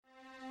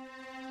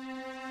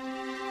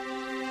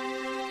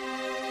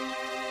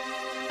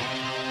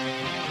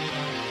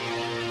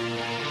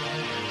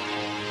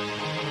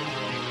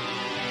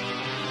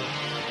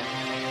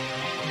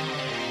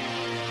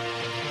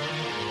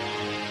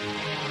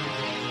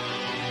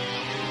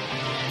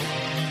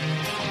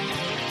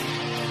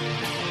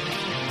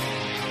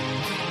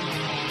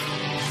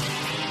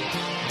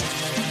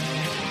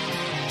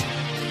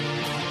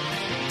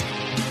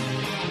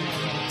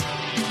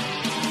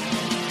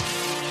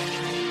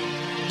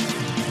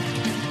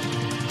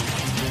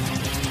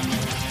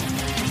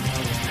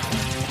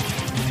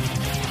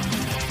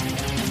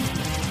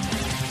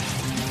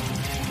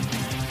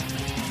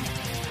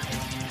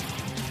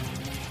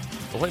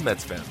Ahoy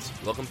Mets fans,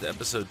 welcome to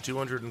episode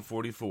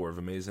 244 of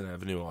Amazing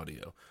Avenue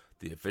Audio,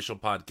 the official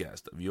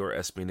podcast of your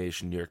SB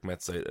Nation New York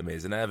Mets site,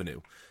 Amazing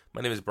Avenue.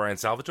 My name is Brian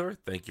Salvatore.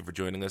 Thank you for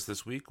joining us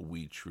this week.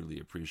 We truly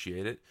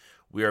appreciate it.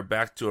 We are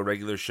back to a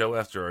regular show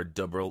after our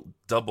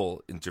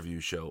double interview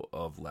show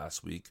of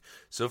last week.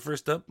 So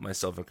first up,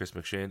 myself and Chris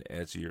McShane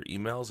answer your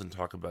emails and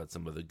talk about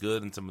some of the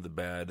good and some of the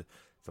bad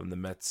from the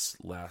Mets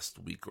last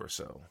week or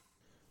so.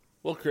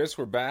 Well, Chris,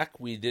 we're back.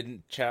 We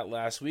didn't chat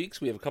last week, so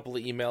we have a couple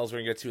of emails we're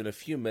going to get to in a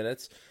few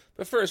minutes.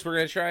 But first, we're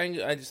going to try and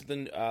do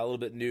something a little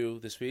bit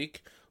new this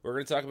week. We're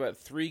going to talk about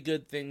 3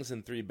 good things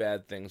and 3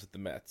 bad things with the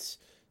Mets.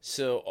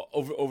 So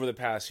over the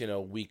past,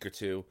 week or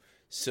two.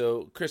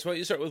 So, Chris, why don't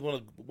you start with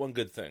one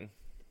good thing?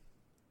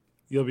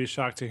 You'll be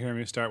shocked to hear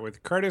me start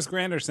with Curtis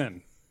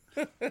Granderson.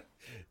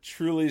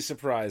 Truly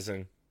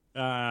surprising.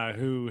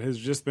 Who has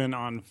just been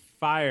on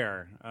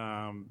fire.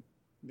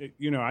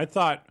 I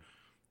thought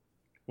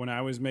when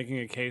I was making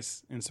a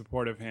case in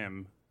support of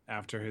him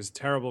after his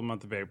terrible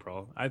month of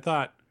April, I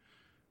thought,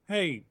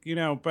 hey,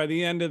 by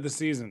the end of the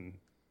season,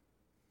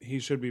 he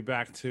should be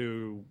back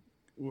to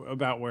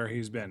about where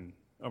he's been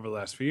over the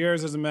last few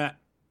years as a Met.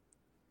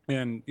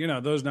 And,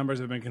 those numbers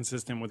have been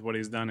consistent with what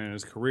he's done in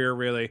his career,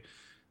 really.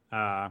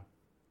 So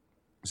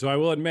I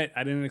will admit,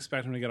 I didn't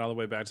expect him to get all the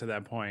way back to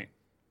that point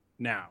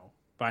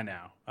by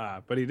now.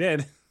 But he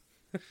did.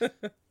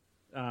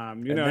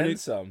 And then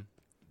some.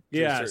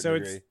 Yeah, so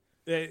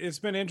it's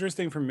been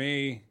interesting for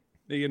me,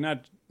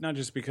 not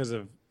just because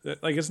of,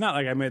 it's not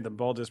like I made the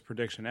boldest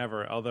prediction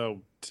ever,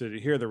 although to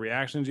hear the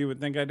reactions you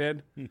would think I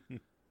did.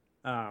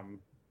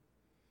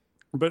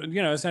 But,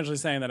 essentially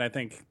saying that I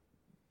think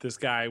this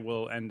guy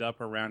will end up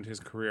around his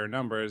career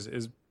numbers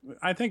is,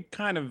 I think,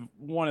 kind of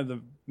one of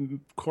the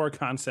core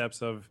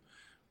concepts of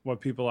what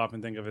people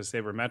often think of as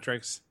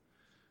sabermetrics.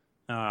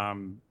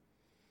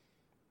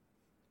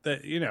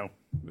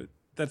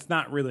 That's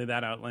not really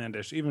that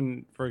outlandish,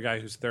 even for a guy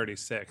who's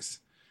 36.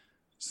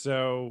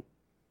 So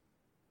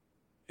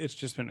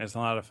it's a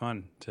lot of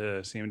fun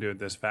to see him do it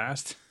this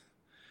fast.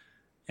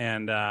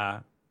 And,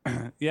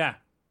 yeah.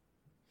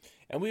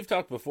 And we've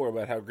talked before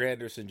about how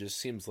Granderson just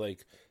seems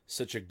like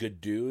such a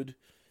good dude.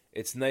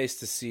 It's nice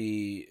to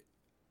see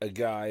a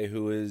guy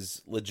who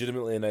is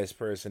legitimately a nice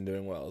person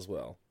doing well as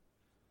well.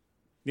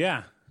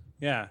 Yeah.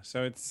 Yeah.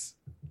 So it's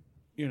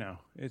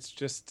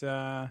just...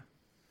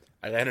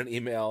 I got an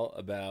email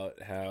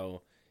about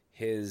how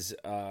his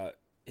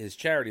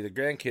charity, the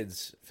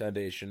Grandkids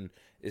Foundation,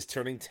 is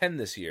turning 10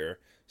 this year.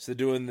 So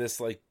they're doing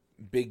this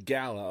big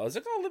gala. I was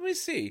like, oh, let me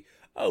see.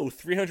 Oh,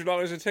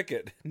 $300 a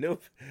ticket.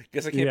 Nope.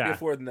 Guess I can't be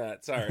affording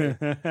that. Sorry.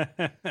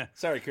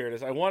 Sorry,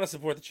 Curtis. I want to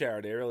support the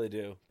charity. I really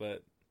do.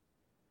 But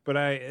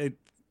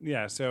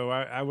so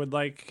I would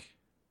like,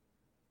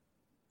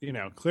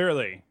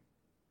 clearly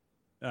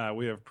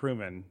we have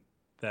proven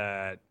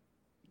that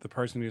the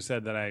person who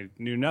said that I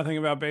knew nothing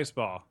about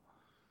baseball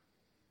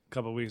a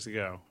couple of weeks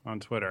ago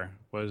on Twitter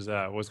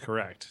was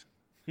correct.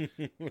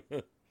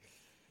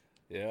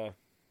 Yeah.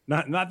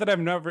 Not that I've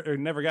never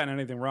gotten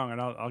anything wrong, and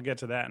I'll get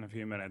to that in a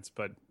few minutes.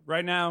 But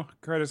right now,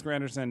 Curtis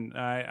Granderson,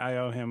 I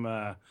owe him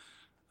a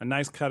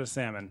nice cut of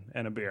salmon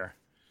and a beer.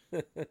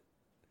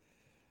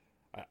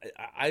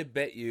 I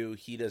bet you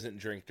he doesn't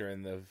drink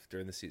during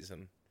the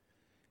season.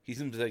 He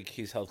seems like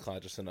he's health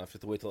conscious enough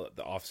to wait till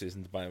the off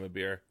season to buy him a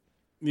beer.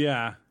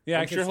 Yeah.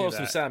 I'm sure he'll have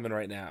some salmon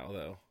right now,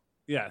 though.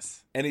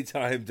 Yes.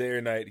 Anytime, day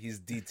or night, he's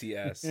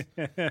DTS.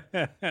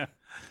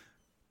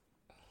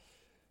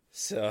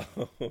 So,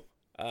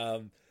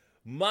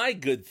 my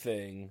good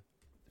thing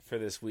for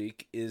this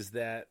week is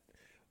that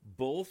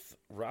both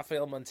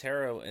Rafael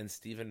Montero and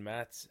Steven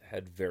Matz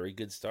had very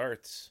good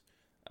starts.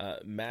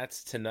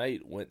 Matz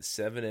tonight went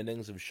 7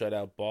 innings of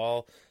shutout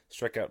ball,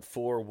 struck out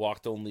 4,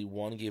 walked only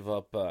 1, gave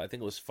up, I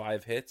think it was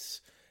 5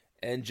 hits.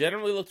 And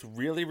generally looked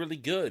really, really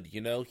good.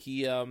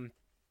 He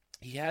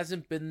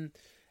hasn't been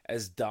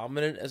as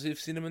dominant as we've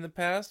seen him in the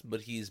past,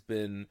 but he's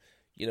been,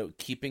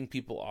 keeping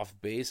people off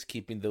base,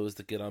 keeping those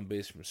that get on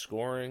base from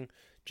scoring,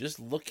 just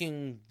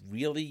looking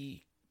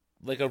really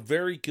like a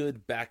very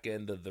good back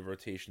end of the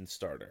rotation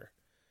starter.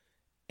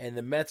 And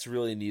the Mets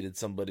really needed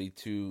somebody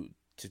to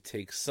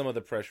take some of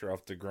the pressure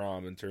off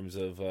DeGrom in terms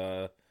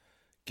of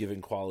giving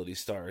quality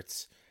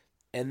starts.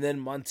 And then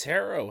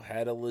Montero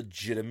had a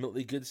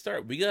legitimately good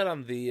start. We got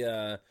on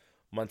the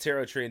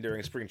Montero train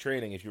during spring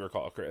training, if you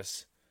recall,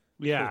 Chris.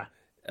 Yeah,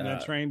 and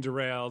that train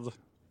derailed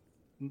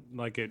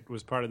like it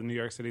was part of the New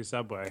York City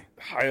subway.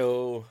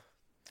 Hi-oh.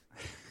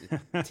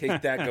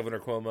 Take that, Governor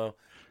Cuomo.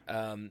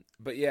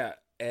 But yeah,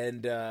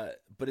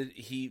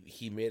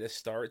 he made a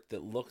start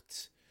that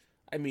looked...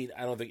 I mean,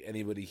 I don't think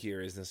anybody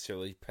here is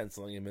necessarily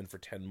penciling him in for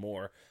 10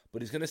 more,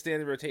 but he's going to stay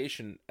in the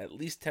rotation, at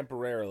least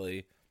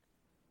temporarily,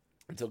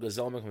 until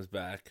Gazelman comes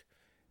back.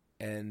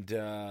 And,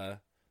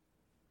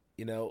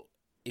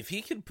 if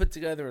he can put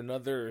together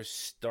another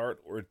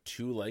start or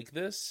 2 like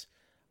this,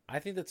 I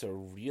think that's a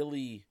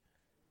really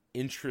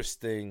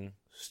interesting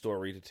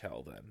story to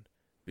tell then.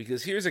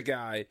 Because here's a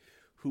guy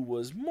who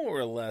was more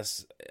or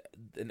less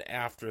an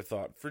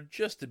afterthought for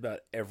just about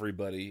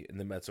everybody in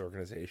the Mets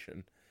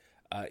organization.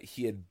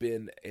 He had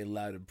been a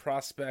lauded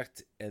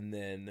prospect, and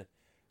then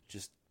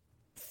just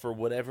for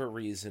whatever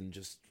reason,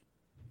 just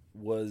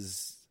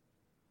was.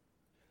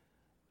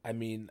 I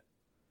mean,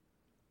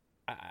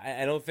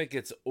 I don't think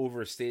it's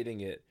overstating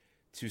it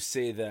to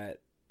say that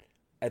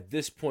at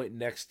this point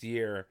next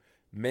year,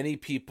 many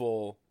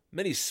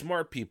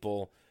smart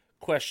people,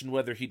 question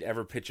whether he'd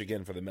ever pitch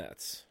again for the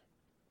Mets.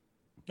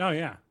 Oh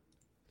yeah.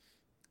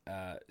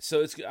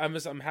 So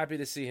I'm happy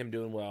to see him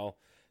doing well,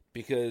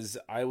 because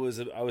I was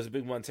a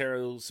big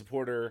Montero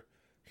supporter,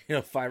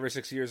 5 or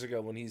 6 years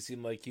ago when he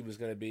seemed like he was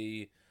going to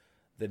be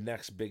the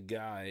next big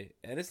guy,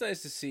 and it's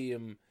nice to see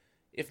him,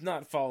 if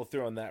not follow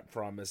through on that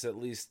promise, at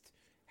least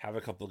have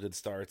a couple of good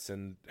starts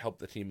and help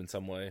the team in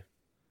some way.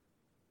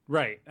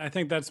 Right. I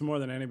think that's more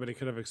than anybody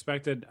could have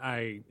expected.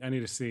 I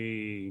need to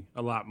see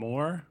a lot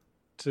more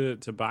to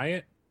buy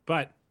it,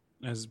 but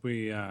as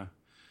we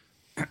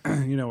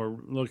we're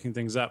looking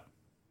things up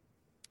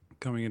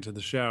coming into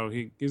the show,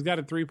 he's got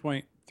a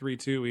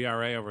 3.32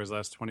 ERA over his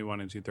last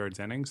 21 and 2/3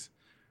 innings.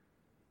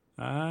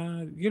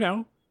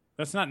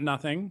 That's not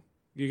nothing.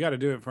 You got to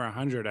do it for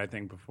 100, I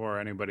think, before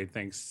anybody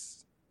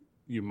thinks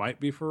you might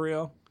be for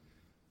real.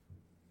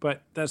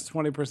 But that's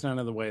 20%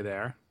 of the way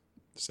there.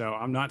 So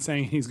I'm not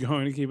saying he's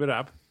going to keep it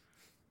up.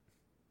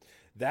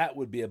 That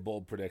would be a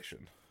bold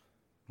prediction.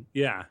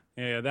 Yeah,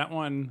 that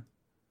one,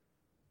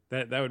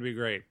 that would be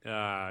great.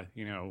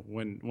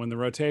 When the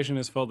rotation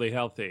is fully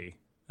healthy,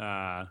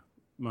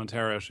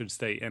 Montero should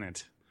stay in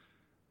it.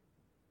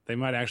 They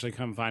might actually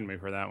come find me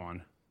for that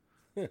one.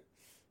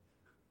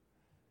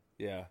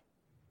 Yeah.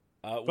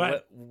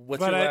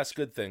 What's your last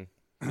good thing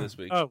this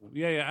week? Oh,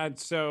 yeah.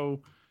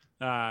 So,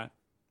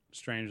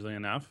 strangely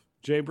enough,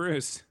 Jay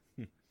Bruce.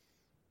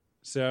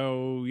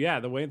 So, yeah,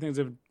 the way things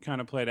have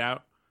kind of played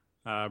out,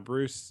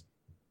 Bruce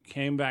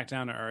came back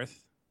down to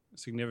earth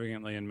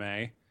significantly in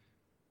May.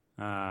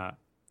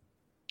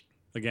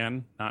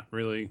 Again, not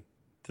really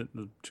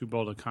too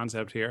bold a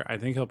concept here. I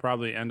think he'll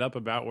probably end up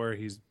about where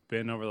he's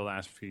been over the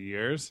last few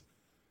years.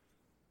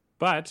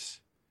 But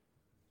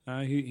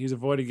he's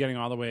avoided getting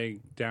all the way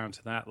down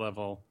to that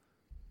level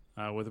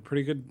with a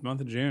pretty good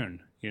month of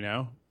June,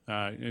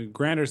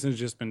 Granderson's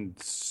just been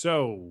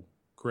so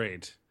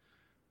great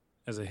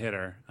as a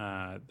hitter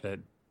that,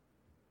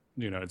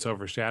 it's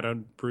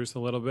overshadowed Bruce a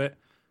little bit.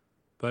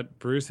 But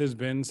Bruce has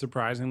been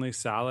surprisingly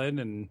solid,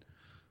 and,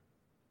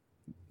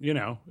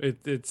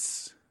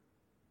 it's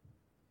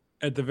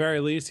at the very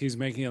least, he's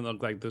making it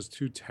look like those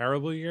 2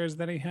 terrible years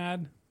that he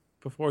had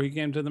before he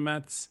came to the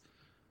Mets.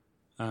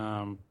 They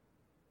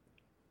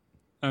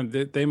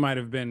might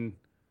have been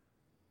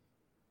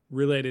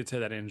related to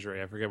that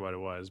injury. I forget what it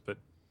was, but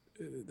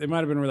they might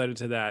have been related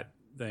to that.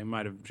 They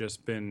might have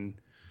just been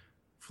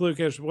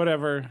flukish,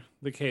 whatever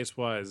the case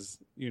was.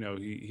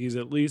 He's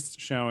at least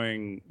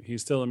showing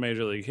he's still a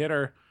major league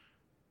hitter.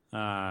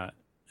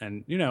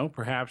 And,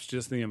 perhaps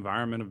just the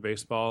environment of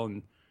baseball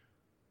and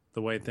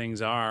the way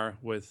things are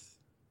with,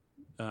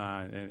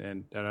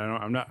 I'm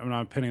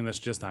not pinning this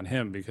just on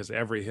him, because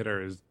every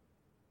hitter is,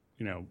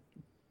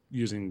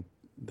 using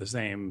the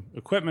same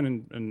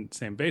equipment and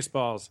same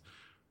baseballs.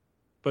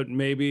 But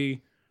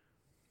maybe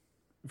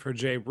for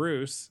Jay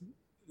Bruce,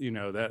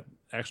 that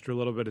extra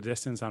little bit of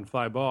distance on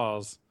fly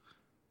balls,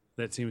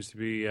 that seems to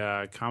be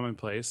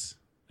commonplace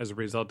as a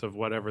result of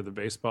whatever the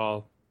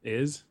baseball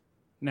is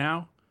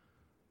now.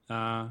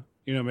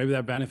 Maybe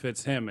that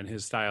benefits him and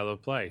his style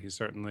of play. He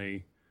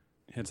certainly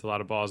hits a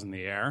lot of balls in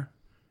the air.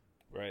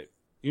 Right.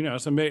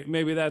 So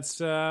maybe that's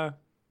a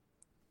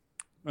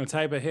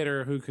type of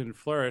hitter who can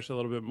flourish a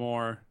little bit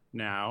more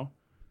now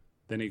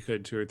than he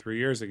could 2 or 3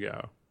 years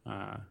ago.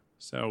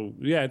 So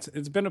yeah,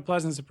 it's been a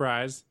pleasant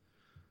surprise.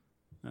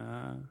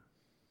 And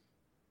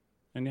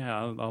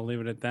yeah, I'll leave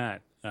it at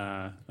that.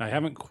 I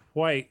haven't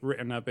quite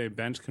written up a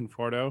bench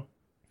Conforto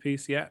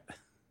piece yet.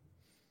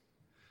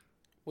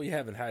 Well, you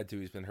haven't had to.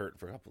 He's been hurt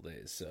for a couple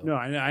days. So no,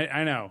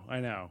 I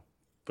know.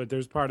 But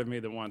there's part of me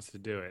that wants to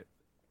do it.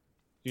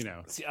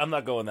 See, I'm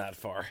not going that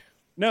far.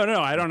 No,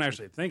 I don't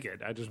actually think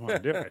it. I just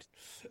want to do it.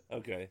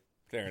 Okay,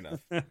 fair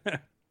enough.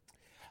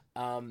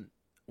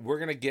 We're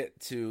gonna get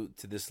to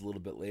this a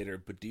little bit later,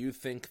 but do you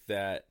think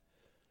that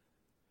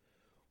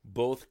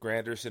both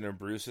Granderson and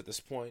Bruce at this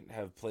point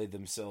have played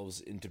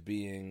themselves into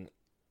being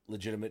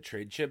legitimate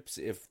trade chips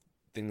if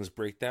things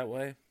break that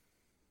way?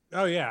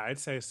 Oh yeah, I'd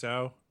say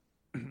so.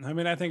 I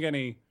mean, I think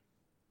any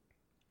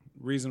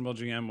reasonable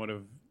GM would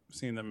have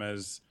seen them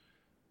as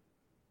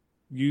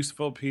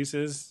useful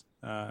pieces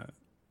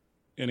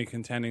in a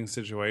contending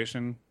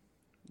situation,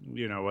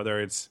 whether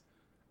it's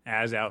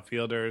as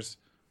outfielders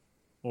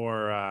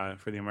or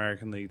for the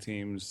American League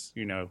teams,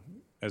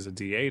 as a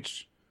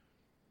DH.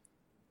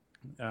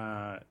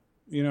 I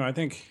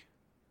think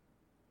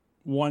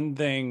one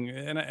thing,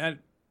 and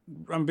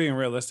I'm being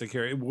realistic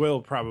here, it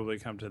will probably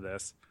come to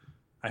this.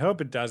 I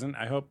hope it doesn't.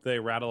 I hope they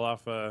rattle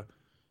off a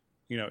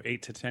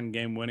 8 to 10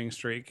 game winning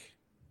streak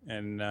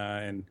and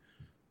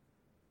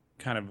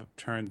kind of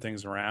turn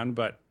things around.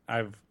 But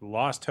I've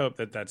lost hope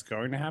that that's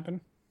going to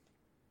happen.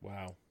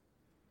 Wow.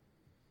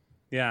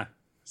 Yeah.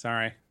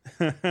 Sorry.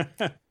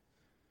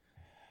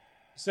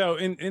 So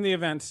in the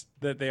event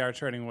that they are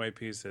trading away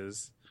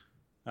pieces,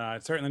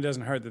 it certainly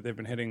doesn't hurt that they've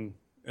been hitting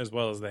as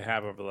well as they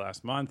have over the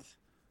last month,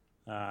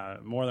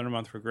 more than a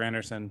month for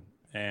Granderson.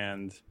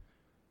 And,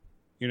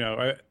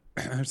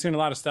 I've seen a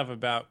lot of stuff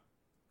about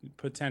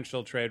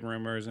potential trade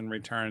rumors and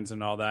returns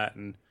and all that.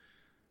 And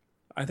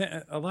I think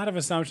a lot of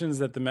assumptions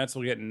that the Mets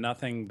will get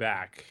nothing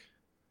back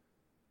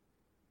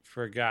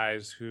for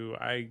guys who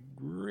I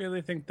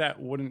really think that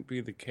wouldn't be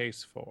the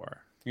case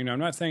for. I'm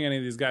not saying any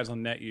of these guys will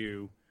net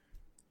you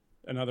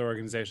another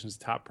organization's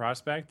top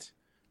prospect.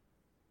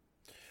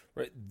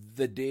 Right.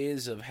 The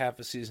days of half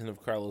a season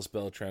of Carlos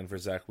Beltran for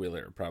Zach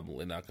Wheeler are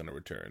probably not going to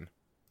return.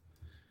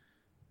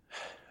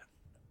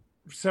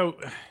 So,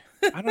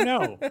 I don't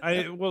know.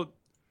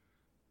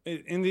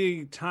 In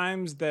the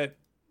times that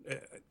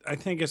I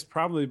think it's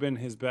probably been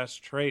his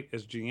best trait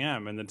as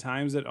GM, and the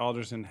times that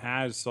Alderson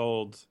has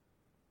sold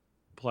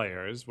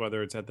players,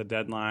 whether it's at the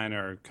deadline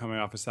or coming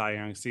off a Cy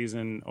Young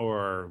season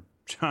or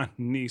John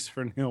Neese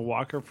for Neil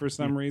Walker for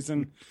some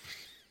reason.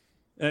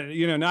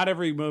 Not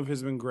every move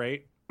has been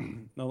great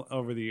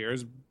over the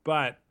years,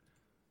 but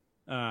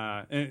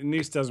and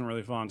Neese doesn't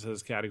really fall into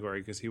this category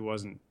because he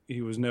was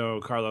no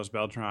Carlos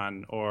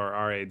Beltran or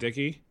R.A.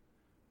 Dickey.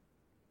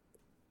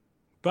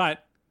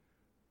 But,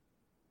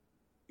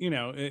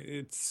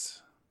 I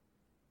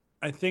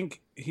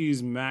think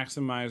he's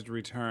maximized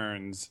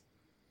returns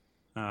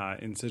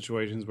in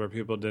situations where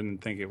people didn't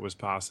think it was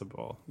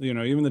possible.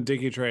 Even the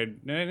Dickey trade,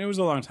 and it was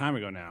a long time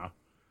ago now,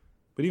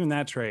 but even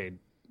that trade,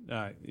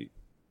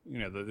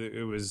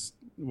 it was,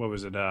 what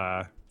was it?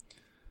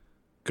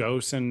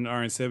 Ghost and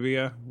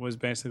Arancibia was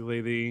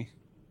basically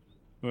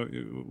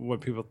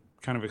what people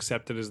kind of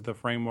accepted as the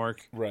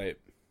framework. Right.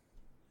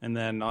 And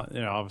then, all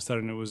of a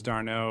sudden it was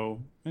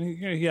d'Arnaud. And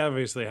he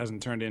obviously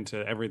hasn't turned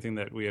into everything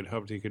that we had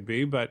hoped he could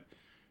be, but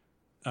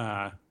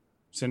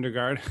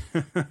Syndergaard.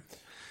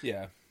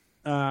 Yeah.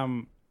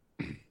 So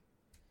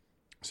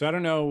I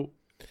don't know.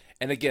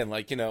 And again,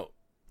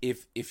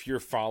 if you're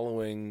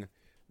following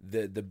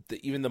the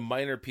even the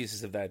minor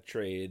pieces of that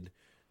trade,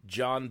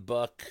 John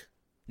Buck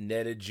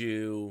netted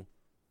you.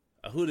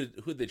 Who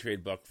did they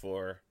trade Buck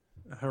for?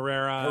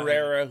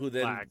 Herrera. Who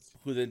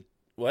then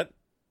what?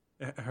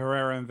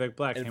 Herrera and Vic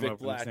Black and came Vic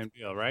over Black. in the same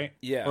deal, right?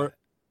 Yeah.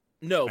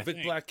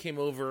 Vic Black came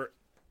over,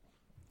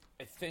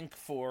 I think,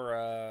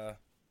 for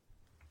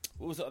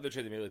what was the other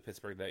trade they made with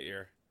Pittsburgh that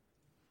year?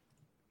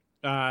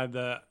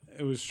 It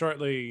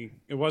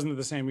wasn't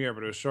the same year,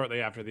 but it was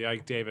shortly after the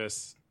Ike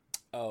Davis.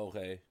 Oh,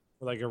 okay.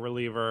 Like a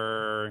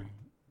reliever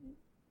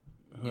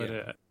who had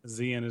a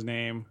Z in his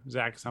name,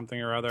 Zach something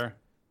or other.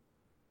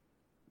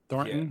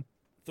 Thornton? Yeah.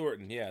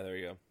 Thornton, yeah, there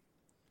you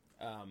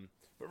go.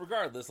 But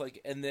regardless,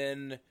 and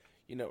then,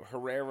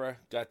 Herrera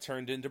got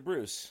turned into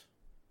Bruce.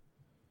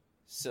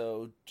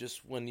 So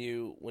just when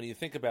you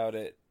think about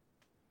it,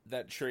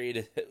 that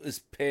trade is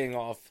paying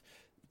off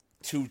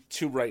to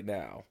right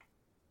now.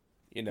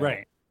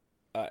 Right.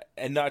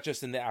 And not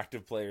just in the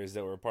active players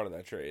that were a part of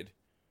that trade.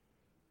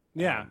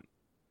 Yeah.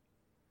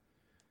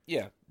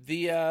 Yeah.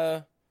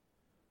 The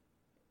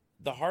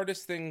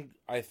hardest thing,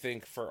 I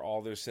think, for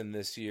Alderson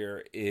this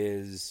year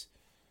is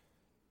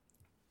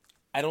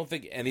I don't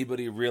think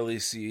anybody really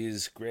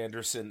sees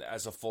Granderson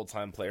as a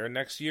full-time player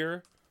next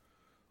year.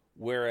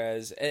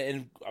 Whereas,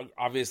 and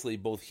obviously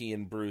both he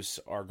and Bruce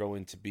are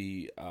going to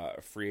be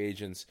free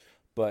agents,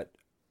 but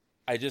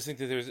I just think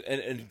that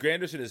and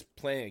Granderson is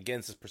playing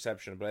against his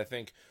perception, but I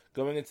think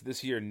going into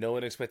this year, no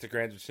one expected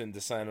Granderson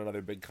to sign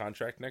another big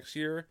contract next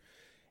year.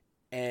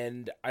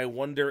 And I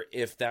wonder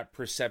if that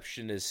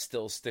perception is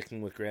still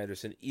sticking with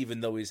Granderson, even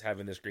though he's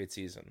having this great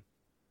season.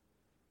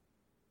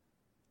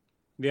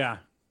 Yeah.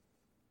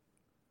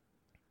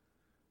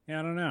 Yeah,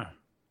 I don't know.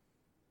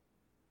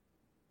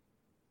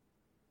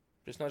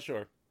 Just not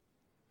sure.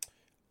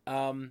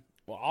 Well,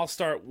 I'll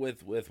start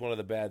with one of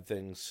the bad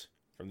things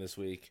from this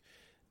week.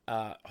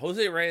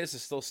 Jose Reyes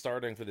is still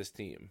starting for this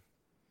team.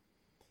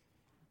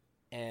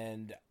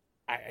 And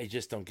I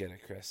just don't get it,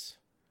 Chris.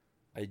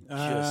 I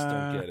just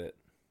don't get it.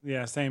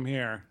 Yeah, same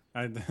here.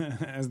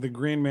 As the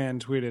Green Man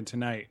tweeted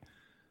tonight,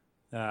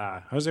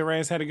 Jose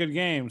Reyes had a good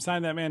game.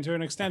 Sign that man to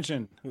an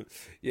extension.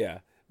 Yeah.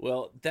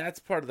 Well, that's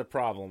part of the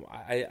problem.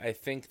 I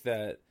think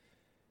that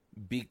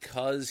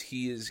because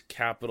he is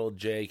capital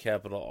J,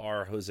 capital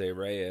R, Jose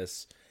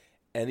Reyes,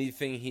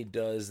 anything he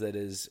does that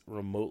is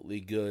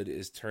remotely good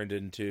is turned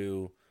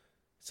into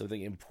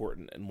something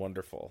important and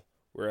wonderful.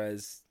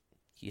 Whereas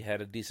he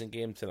had a decent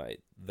game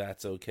tonight.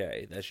 That's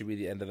okay. That should be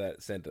the end of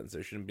that sentence.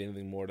 There shouldn't be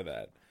anything more to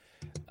that.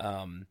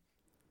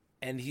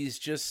 And he's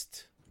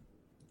just,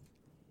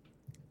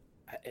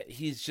 I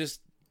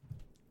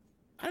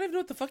don't even know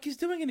what the fuck he's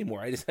doing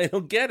anymore. I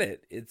don't get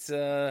it. It's,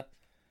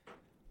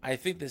 I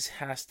think this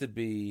has to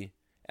be,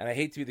 and I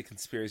hate to be the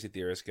conspiracy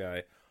theorist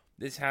guy,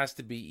 this has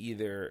to be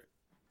either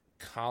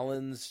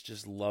Collins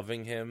just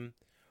loving him,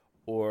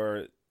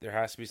 or there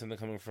has to be something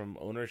coming from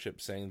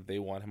ownership saying they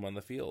want him on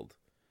the field.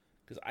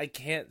 Because I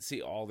can't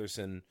see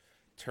Alderson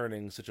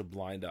turning such a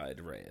blind eye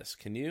to Reyes.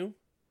 Can you?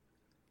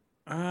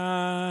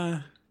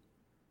 I'd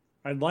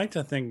like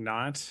to think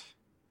not.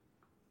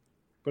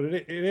 but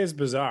it is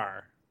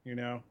bizarre, you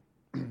know.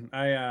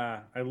 I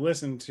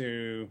listened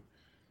to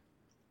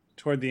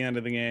toward the end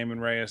of the game,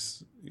 and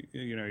Reyes,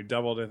 you know, he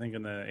doubled, I think,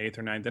 in the eighth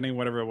or ninth inning,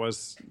 whatever it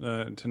was,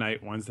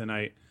 tonight, Wednesday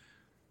night.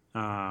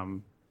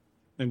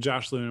 And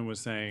Josh Luna was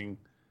saying,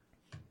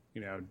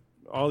 you know,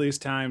 all these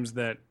times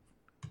that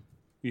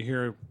you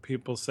hear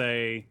people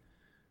say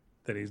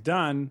that he's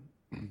done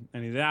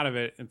and he's out of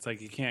it, it's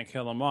like you can't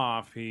kill him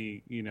off.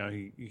 He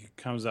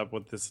comes up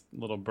with this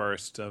little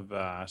burst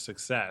of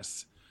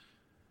success.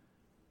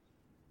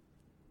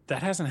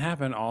 That hasn't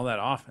happened all that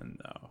often,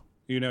 though.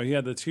 You know, he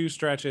had the two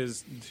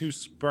spurts,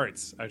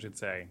 I should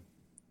say,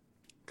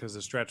 because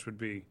the stretch would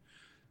be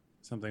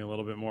something a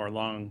little bit more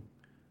long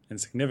and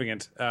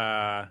significant.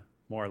 Longer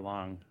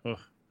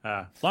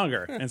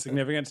and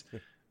significant,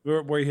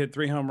 where he hit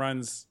 3 home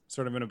runs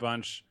sort of in a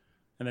bunch,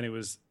 and then he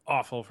was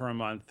awful for a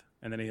month,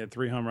 and then he hit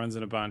 3 home runs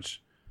in a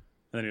bunch,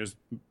 and then he was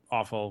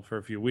awful for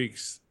a few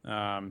weeks.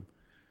 You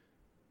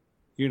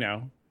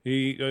know,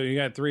 he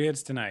got 3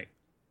 hits tonight,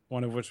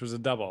 one of which was a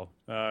double.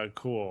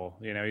 Cool.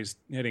 You know, he's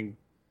hitting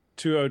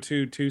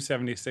 202,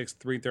 276,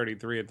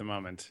 333 at the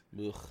moment.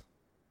 Ugh.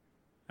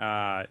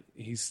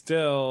 He's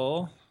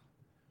still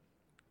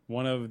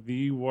one of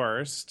the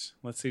worst.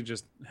 Let's see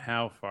just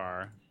how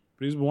far.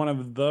 But he's one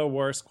of the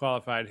worst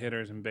qualified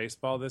hitters in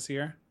baseball this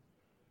year.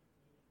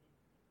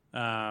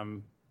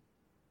 And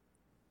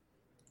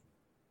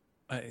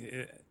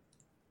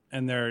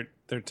their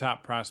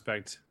top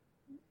prospect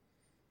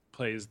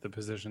plays the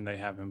position they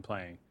have him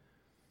playing.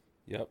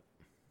 Yep.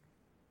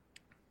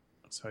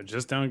 So I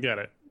just don't get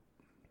it.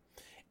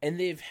 And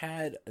they've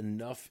had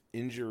enough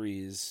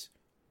injuries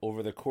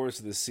over the course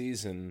of the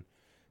season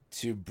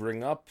to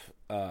bring up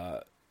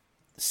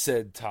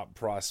said top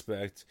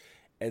prospect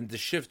and to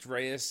shift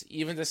Reyes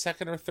even to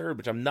second or third,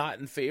 which I'm not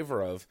in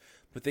favor of,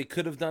 but they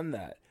could have done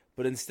that.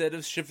 But instead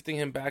of shifting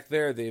him back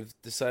there, they've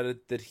decided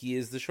that he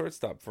is the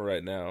shortstop for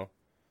right now.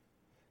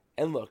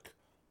 And look,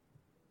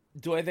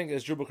 do I think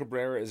Asdrubal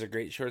Cabrera is a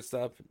great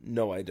shortstop?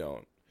 No, I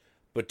don't.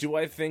 But do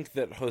I think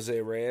that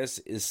Jose Reyes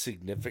is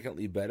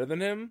significantly better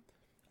than him?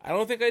 I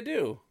don't think I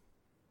do.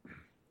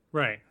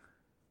 Right.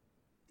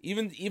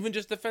 Even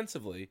just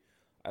defensively,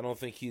 I don't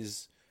think he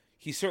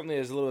certainly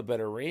has a little bit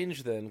better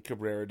range than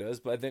Cabrera does,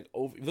 but I think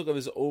if you look at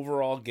his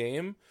overall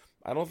game,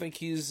 I don't think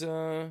he's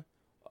a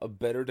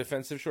better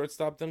defensive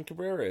shortstop than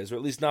Cabrera is, or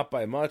at least not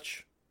by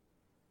much.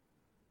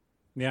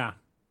 Yeah.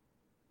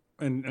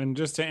 And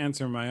just to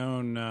answer my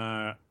own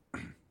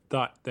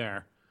thought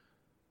there,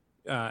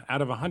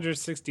 out of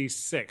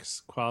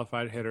 166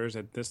 qualified hitters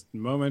at this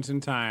moment in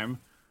time,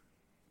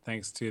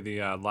 thanks to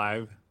the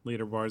live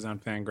leaderboards on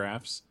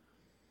Fangraphs,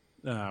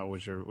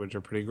 which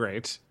are pretty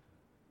great.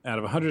 Out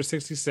of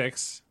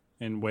 166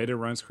 in weighted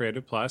runs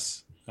created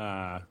plus,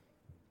 if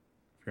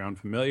you're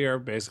unfamiliar,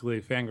 basically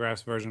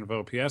Fangraphs version of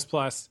OPS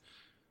plus,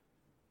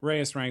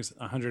 Reyes ranks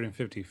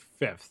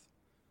 155th.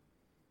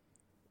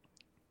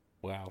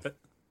 Wow.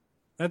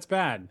 That's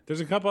bad.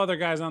 There's a couple other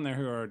guys on there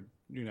who are,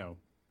 you know,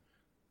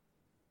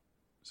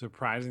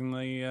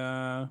 surprisingly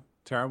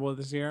terrible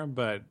this year,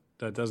 but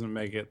that doesn't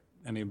make it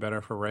any better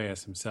for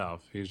Reyes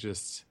himself.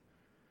 He's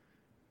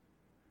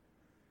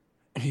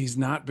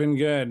not been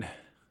good,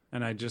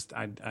 and I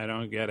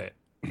don't get it.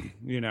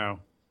 You know,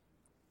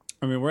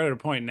 I mean, we're at a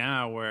point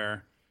now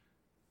where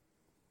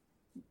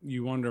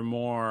you wonder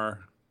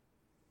more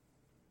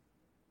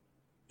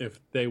if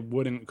they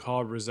wouldn't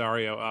call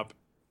Rosario up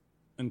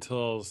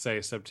until, say,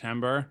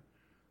 September,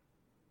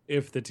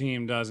 if the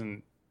team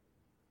doesn't,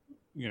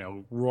 you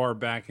know, roar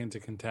back into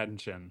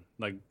contention.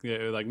 Like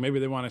maybe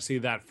they want to see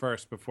that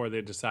first before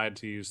they decide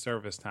to use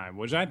service time,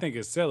 which I think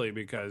is silly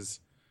because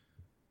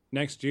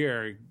next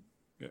year,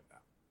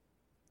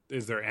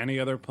 is there any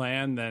other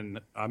plan than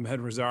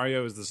Ahmed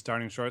Rosario as the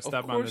starting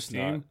shortstop on this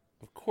team?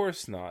 Of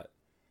course not.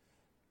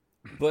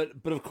 But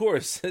of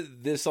course,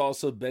 this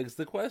also begs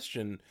the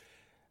question,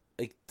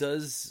 like,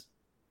 can't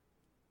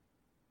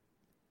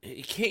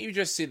you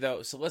just see,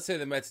 though? So let's say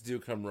the Mets do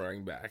come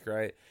roaring back,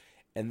 right?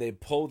 And they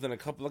pulled in a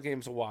couple of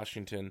games of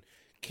Washington.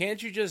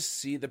 Can't you just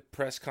see the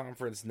press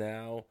conference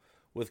now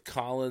with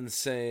Collins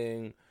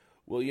saying,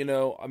 well, you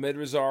know, Ahmed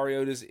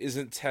Rosario just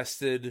isn't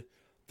tested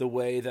the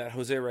way that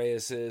Jose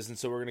Reyes is, and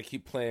so we're going to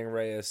keep playing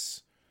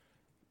Reyes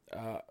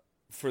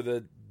for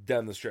the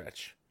down the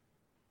stretch.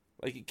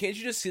 Like, can't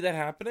you just see that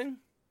happening?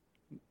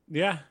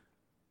 Yeah.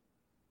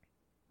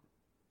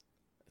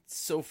 It's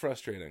so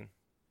frustrating.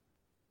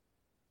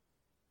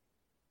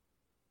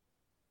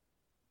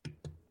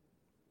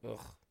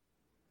 Ugh.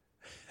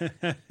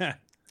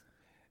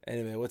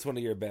 Anyway, what's one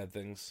of your bad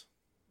things?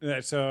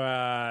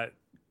 So,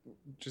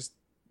 just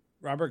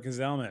Robert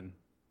Gsellman.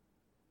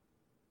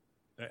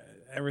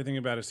 Everything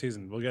about his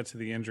season. We'll get to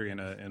the injury in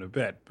a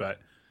bit, but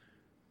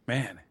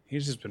man,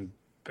 he's just been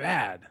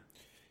bad.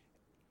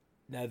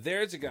 Now,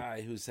 there's a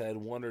guy who's had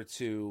one or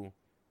two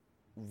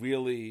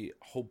really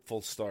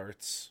hopeful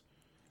starts,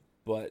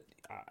 but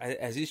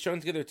has he strung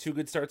together 2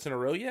 good starts in a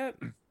row yet?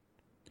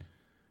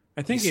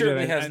 I think he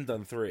certainly hasn't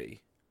done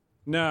 3.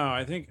 No,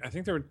 I think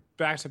there were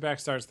back-to-back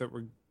starts that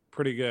were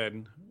pretty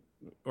good.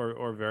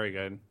 or very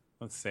good.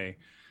 Let's see.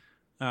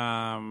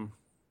 The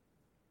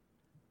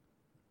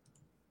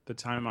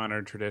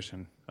time-honored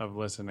tradition of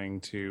listening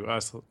to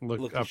us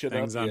look up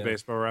things on yeah.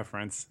 Baseball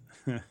Reference.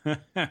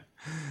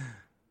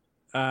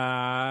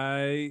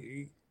 uh,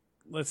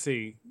 let's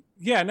see.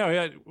 Yeah,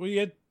 no, we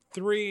had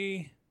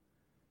 3.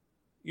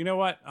 You know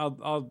what?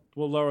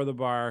 We'll lower the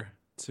bar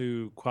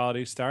to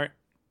quality start.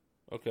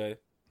 Okay.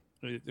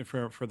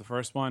 For the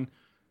first one.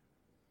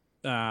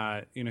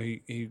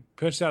 He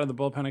pitched out of the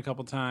bullpen a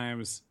couple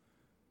times,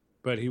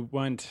 but he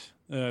went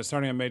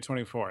starting on May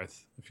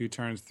 24th, a few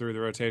turns through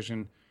the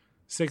rotation,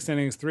 6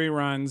 innings, 3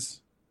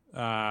 runs,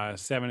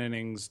 7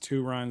 innings,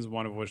 2 runs,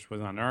 one of which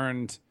was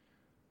unearned,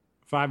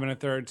 5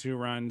 1/3, 2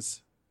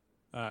 runs,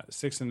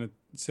 6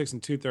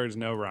 2/3,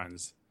 no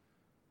runs.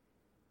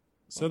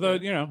 So okay.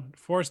 the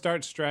 4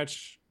 start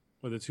stretch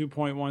with a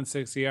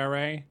 2.16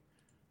 ERA,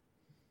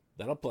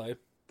 That'll play.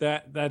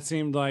 that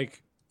seemed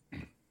like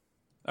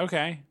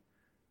okay.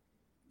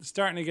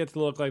 Starting to get to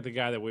look like the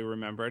guy that we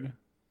remembered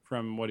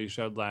from what he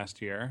showed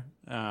last year.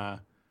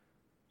 And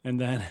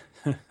then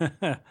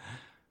and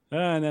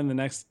then the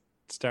next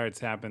starts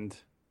happened,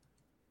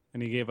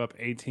 and he gave up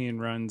 18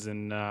 runs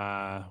in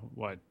 12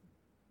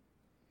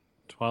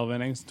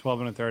 innings, 12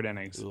 1/3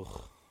 innings.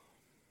 Ugh.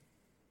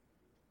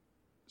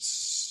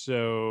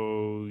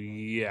 So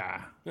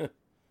yeah.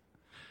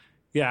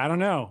 Yeah, I don't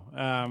know.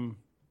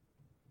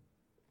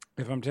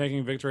 If I'm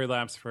taking victory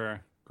laps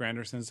for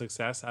Granderson's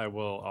success, I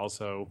will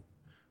also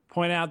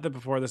point out that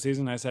before the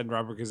season I said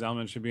Robert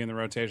Gsellman should be in the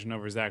rotation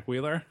over Zach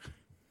Wheeler.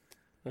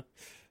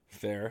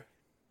 Fair.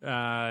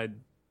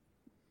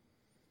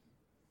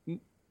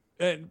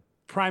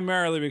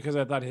 Primarily because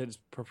I thought his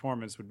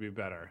performance would be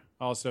better.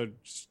 Also,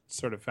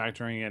 sort of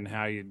factoring in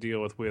how you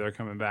deal with Wheeler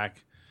coming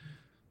back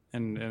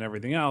and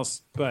everything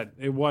else. But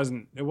it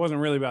wasn't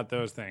really about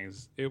those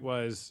things. It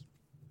was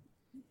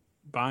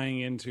buying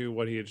into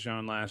what he had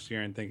shown last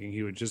year and thinking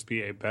he would just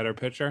be a better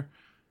pitcher.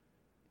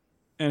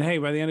 And hey,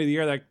 by the end of the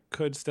year, that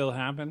could still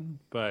happen.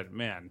 But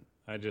man,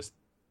 it's just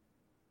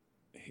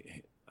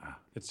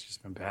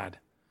been bad.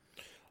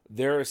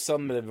 There are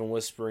some that have been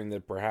whispering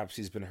that perhaps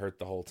he's been hurt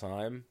the whole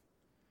time.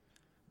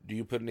 Do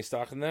you put any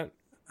stock in that?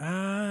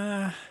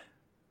 I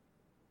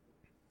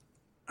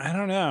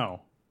don't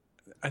know.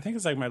 I think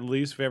it's like my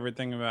least favorite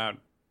thing about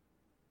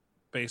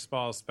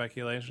baseball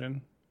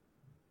speculation.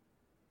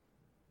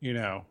 You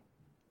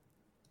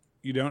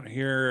don't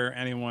hear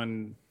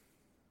anyone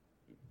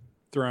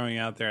throwing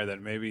out there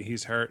that maybe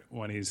he's hurt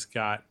when he's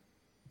got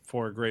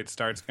 4 great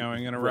starts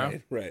going in a row.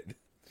 Right.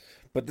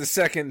 But the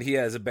second he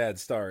has a bad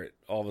start,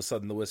 all of a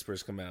sudden the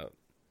whispers come out.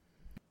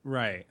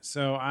 Right.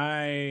 So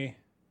I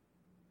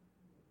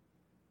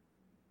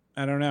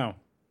don't know.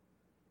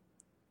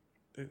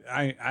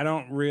 I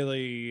don't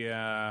really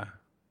I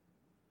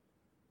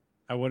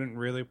wouldn't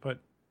really put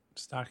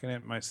stock in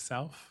it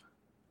myself.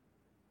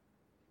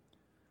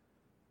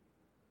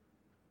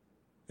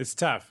 It's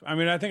tough. I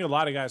mean, I think a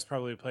lot of guys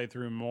probably play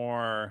through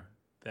more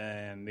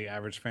than the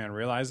average fan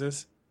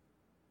realizes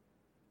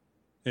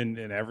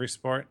in every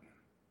sport.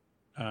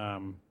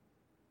 But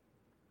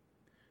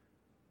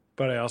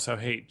I also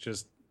hate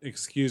just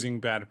excusing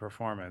bad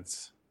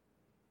performance.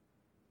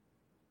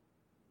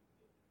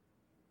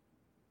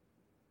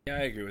 Yeah,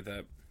 I agree with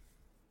that.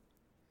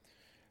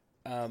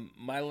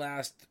 My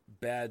last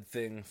bad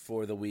thing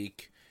for the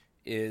week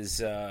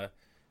is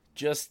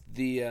just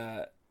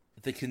the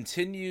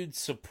continued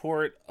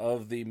support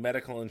of the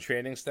medical and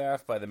training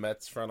staff by the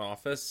Mets front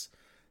office,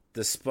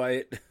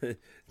 despite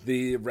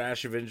the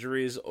rash of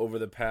injuries over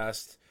the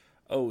past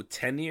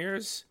 10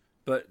 years,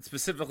 but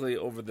specifically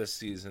over this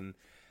season.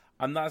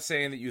 I'm not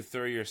saying that you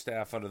throw your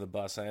staff under the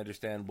bus. I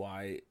understand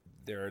why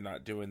they're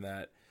not doing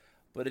that,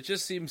 but it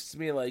just seems to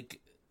me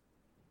like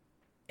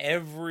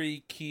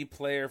every key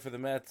player for the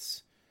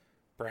Mets,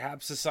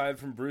 perhaps aside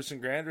from Bruce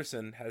and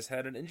Granderson, has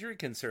had an injury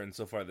concern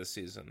so far this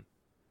season.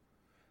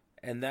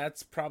 And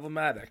that's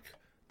problematic.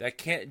 That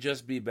can't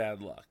just be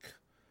bad luck.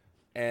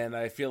 And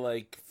I feel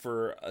like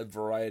for a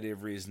variety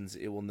of reasons,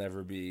 it will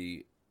never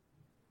be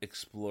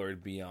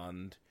explored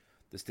beyond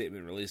the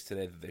statement released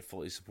today that they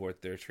fully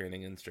support their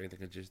training and strength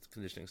and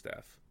conditioning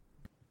staff.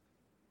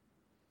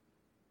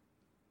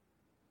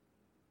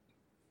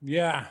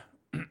 Yeah.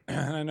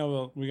 I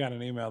know we got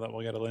an email that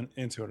we'll get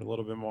into it a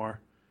little bit more.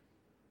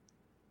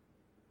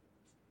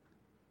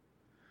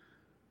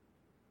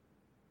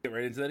 Get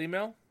right into that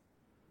email?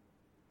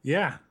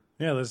 Yeah,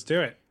 let's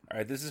do it. All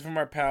right, this is from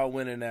our pal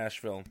Win in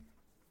Nashville.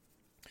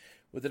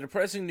 With the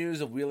depressing news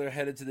of Wheeler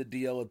headed to the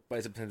DL with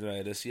bicep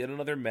tendonitis, yet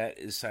another Met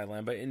is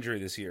sidelined by injury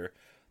this year.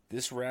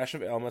 This rash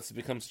of ailments has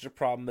become such a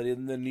problem that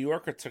even the New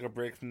Yorker took a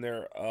break from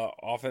their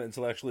often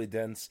intellectually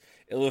dense,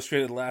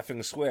 illustrated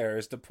laughing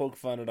squares to poke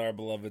fun at our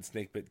beloved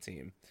snakebit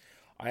team.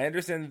 I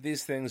understand that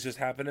these things just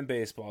happen in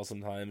baseball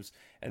sometimes,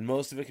 and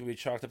most of it can be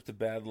chalked up to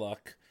bad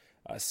luck.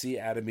 See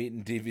Adam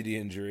Eaton DVD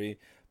injury.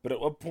 But at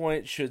what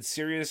point should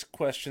serious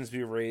questions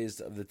be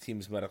raised of the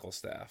team's medical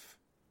staff?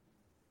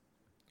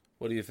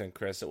 What do you think,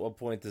 Chris? At what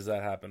point does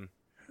that happen?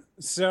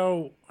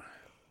 So,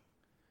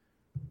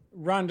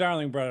 Ron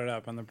Darling brought it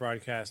up on the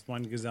broadcast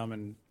when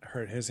Gazelman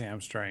hurt his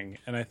hamstring,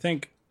 and I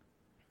think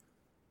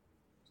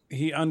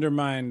he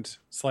undermined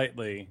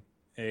slightly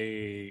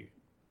a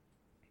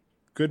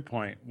good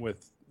point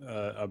with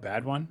a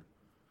bad one.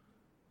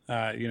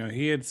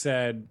 He had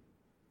said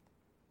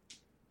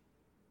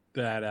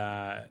that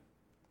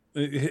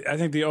I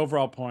think the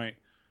overall point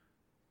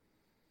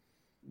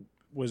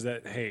was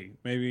that, hey,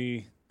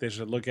 maybe they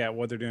should look at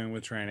what they're doing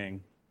with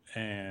training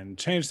and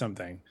change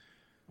something.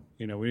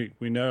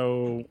 We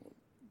know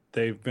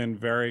they've been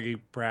very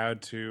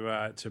proud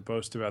to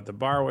boast about the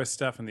Barwis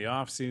stuff in the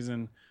off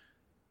season.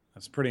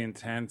 That's pretty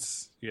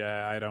intense.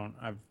 Yeah,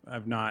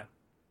 I've not,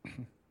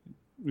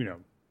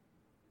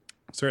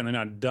 certainly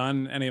not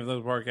done any of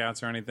those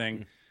workouts or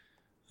anything.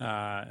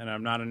 And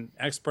I'm not an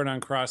expert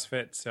on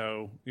CrossFit.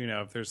 So,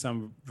 if there's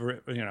some,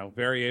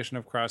 variation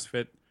of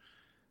CrossFit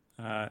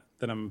that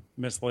I'm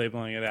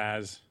mislabeling it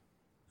as,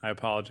 I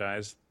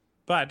apologize.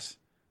 But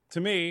to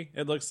me,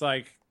 it looks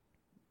like,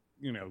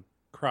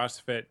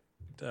 CrossFit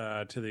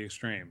to the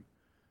extreme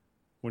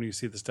when you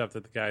see the stuff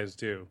that the guys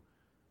do.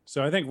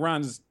 So I think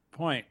Ron's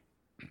point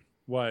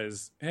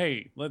was,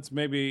 hey, let's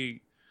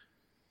maybe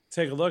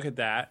take a look at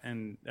that.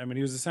 And I mean,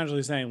 he was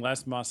essentially saying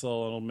less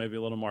muscle, maybe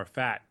a little more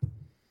fat.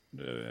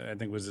 I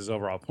think was his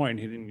overall point.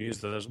 He didn't use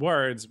those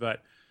words,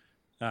 but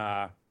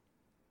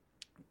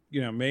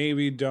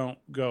maybe don't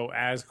go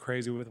as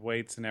crazy with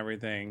weights and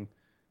everything,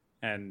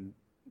 and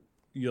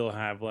you'll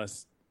have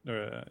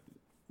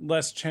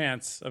less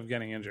chance of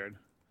getting injured.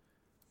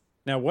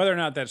 Now, whether or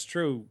not that's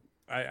true,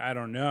 I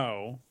don't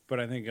know, but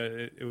I think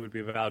it would be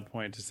a valid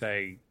point to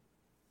say,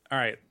 all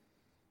right,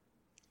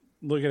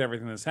 look at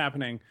everything that's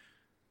happening.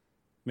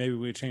 Maybe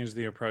we change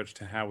the approach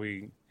to how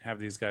we have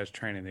these guys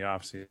train in the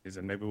off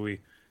season. Maybe we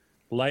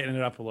lighten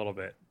it up a little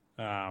bit.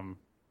 And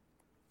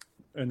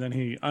then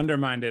he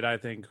undermined it, I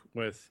think,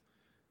 with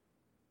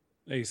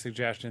a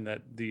suggestion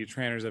that the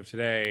trainers of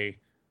today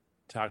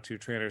talk to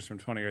trainers from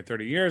 20 or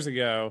 30 years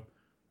ago,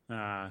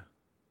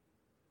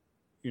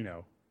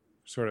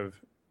 sort of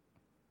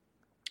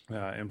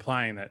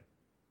implying that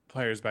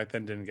players back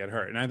then didn't get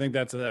hurt. And I think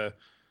that's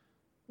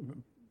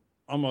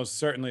almost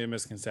certainly a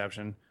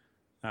misconception.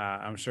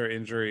 I'm sure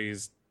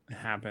injuries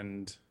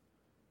happened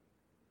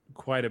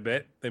quite a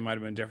bit. They might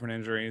have been different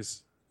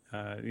injuries.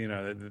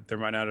 There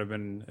might not have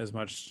been as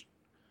much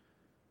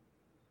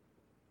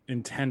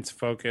intense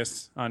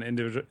focus on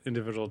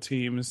individual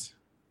teams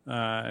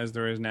as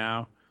there is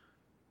now.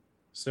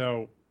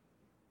 So,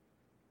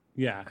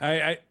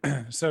 yeah,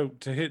 so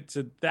to hit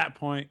to that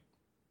point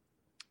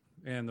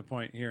and the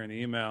point here in the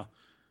email,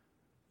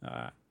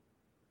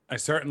 I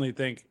certainly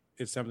think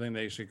it's something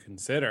they should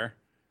consider.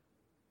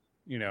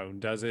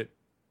 Does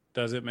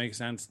it make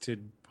sense to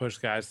push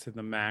guys to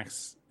the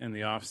max in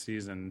the off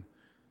season,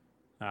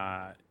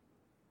 and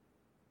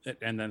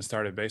then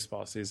start a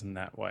baseball season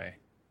that way?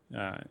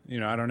 I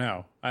don't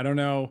know. I don't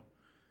know,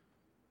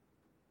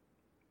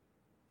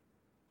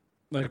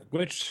 like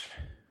which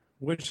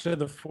of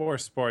the four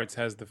sports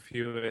has the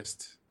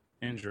fewest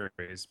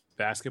injuries?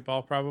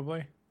 Basketball,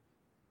 probably.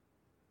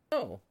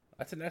 Oh,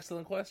 that's an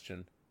excellent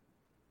question.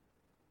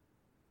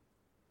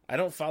 I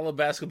don't follow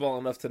basketball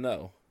enough to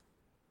know.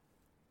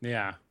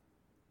 Yeah.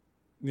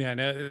 Yeah,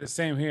 no,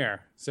 same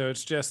here. So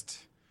it's just,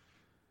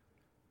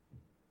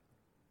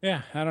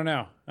 yeah, I don't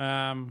know.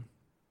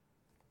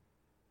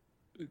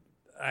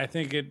 I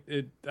think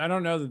I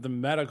don't know that the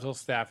medical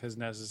staff has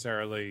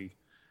necessarily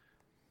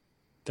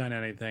done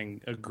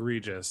anything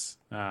egregious.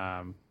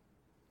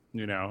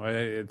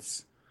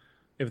 It's,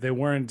 if they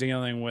weren't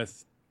dealing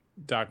with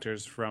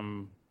doctors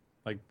from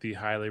like the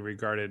highly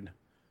regarded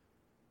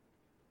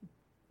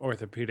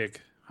orthopedic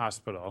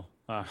hospital,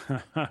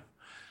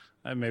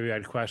 maybe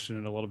I'd question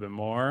it a little bit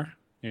more,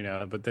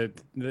 but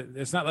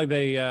it's not like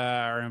they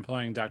are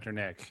employing Dr.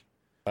 Nick.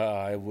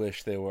 I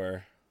wish they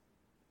were.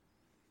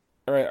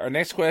 All right, our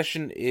next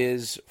question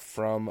is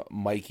from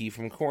Mikey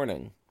from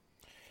Corning.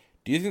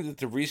 Do you think that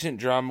the recent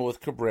drama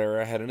with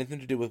Cabrera had anything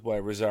to do with why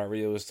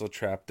Rosario is still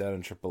trapped down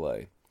in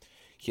AAA?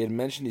 He had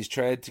mentioned he's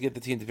tried to get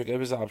the team to pick up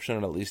his option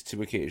on at least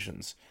 2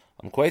 occasions.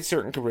 I'm quite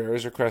certain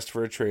Cabrera's request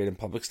for a trade and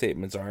public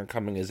statements aren't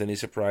coming as any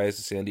surprise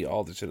to Sandy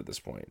Alderson at this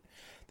point.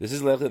 This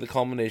is likely the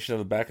culmination of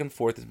a back and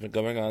forth that's been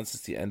going on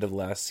since the end of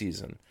last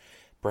season.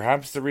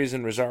 Perhaps the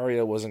reason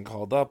Rosario wasn't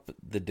called up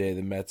the day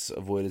the Mets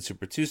avoided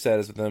Super 2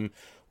 status with him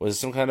was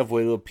some kind of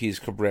way to appease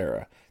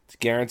Cabrera, to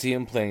guarantee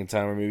him playing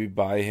time or maybe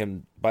buy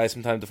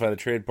some time to find a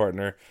trade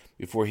partner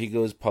before he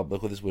goes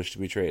public with his wish to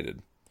be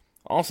traded.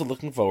 Also,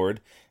 looking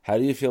forward, how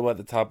do you feel about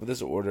the top of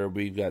this order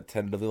we've got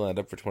tentatively lined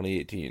up for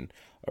 2018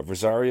 of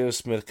Rosario,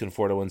 Smith,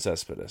 Conforto, and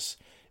Cespedes?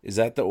 Is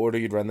that the order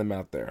you'd run them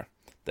out there?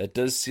 That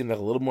does seem like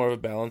a little more of a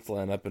balanced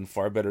lineup and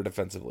far better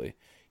defensively.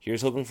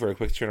 Here's hoping for a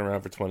quick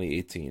turnaround for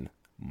 2018.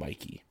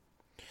 Mikey.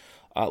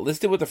 Let's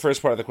deal with the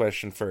first part of the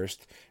question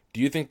first. Do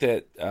you think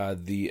that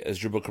the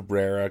Asdrubal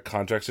Cabrera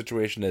contract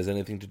situation has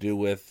anything to do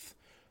with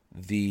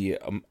the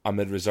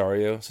Ahmed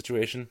Rosario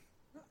situation?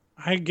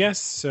 I guess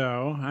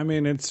so. I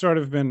mean, it's sort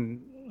of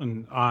been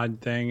an odd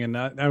thing, and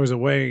I was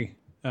away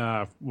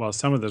Well,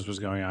 some of this was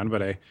going on,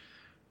 but I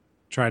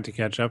tried to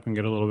catch up and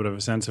get a little bit of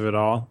a sense of it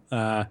all.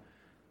 I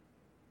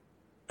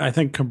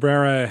think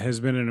Cabrera has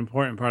been an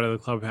important part of the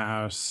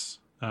clubhouse,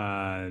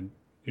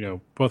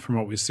 both from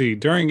what we see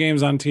during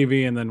games on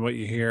TV and then what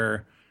you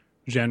hear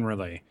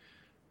generally.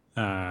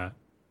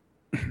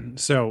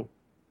 So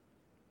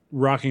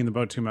rocking the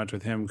boat too much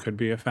with him could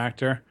be a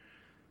factor.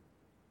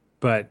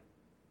 But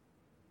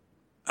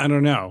I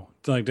don't know.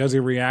 Like, does he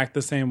react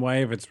the same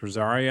way if it's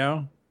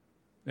Rosario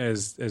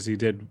as he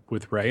did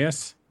with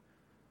Reyes?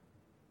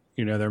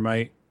 There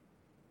might,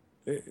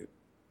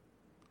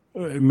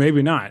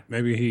 maybe not.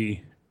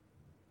 Maybe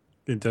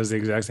it does the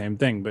exact same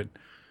thing, but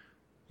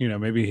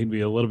maybe he'd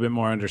be a little bit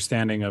more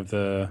understanding of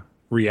the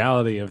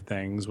reality of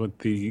things with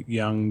the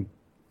young,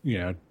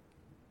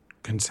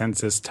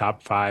 consensus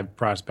top 5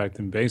 prospect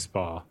in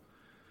baseball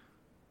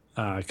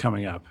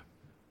coming up.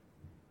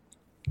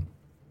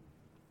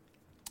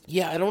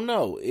 Yeah, I don't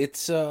know.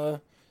 It's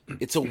a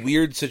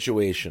weird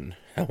situation.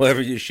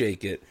 However you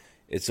shake it,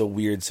 it's a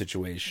weird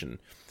situation.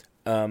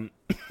 I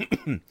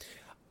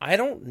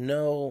don't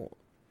know.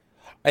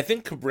 I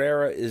think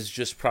Cabrera is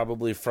just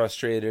probably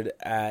frustrated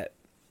at...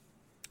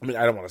 I mean,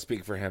 I don't want to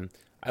speak for him.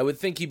 I would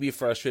think he'd be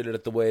frustrated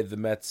at the way the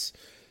Mets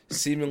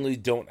seemingly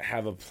don't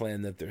have a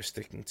plan that they're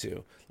sticking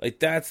to. Like,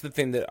 that's the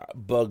thing that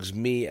bugs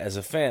me as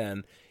a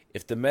fan.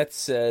 If the Mets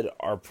said,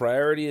 our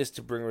priority is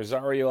to bring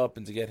Rosario up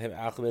and to get him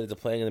acclimated to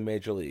playing in the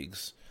major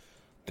leagues,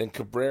 then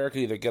Cabrera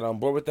could either get on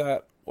board with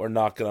that or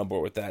not get on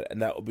board with that,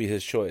 and that would be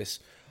his choice.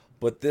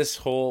 But this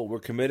whole, we're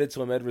committed to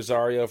Amed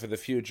Rosario for the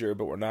future,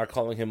 but we're not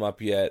calling him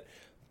up yet,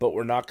 but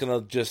we're not going to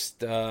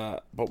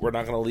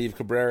leave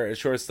Cabrera at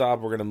shortstop,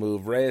 we're going to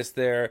move Reyes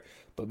there,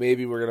 but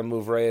maybe we're going to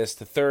move Reyes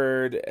to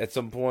third at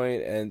some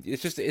point, and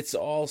it's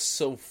all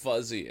so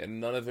fuzzy,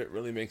 and none of it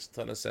really makes a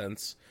ton of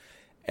sense.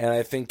 And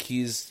I think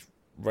he's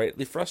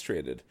rightly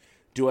frustrated.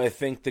 Do I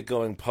think that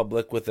going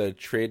public with a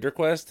trade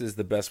request is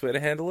the best way to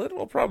handle it?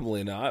 Well,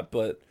 probably not,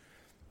 but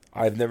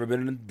I've never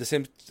been in a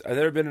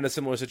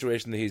similar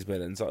situation that he's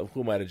been in, so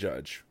who am I to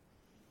judge?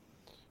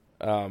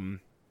 But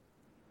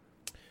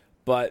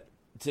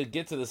to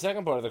get to the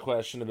second part of the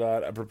question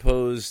about a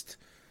proposed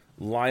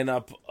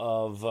lineup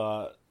of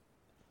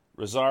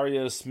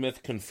Rosario,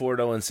 Smith,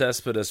 Conforto, and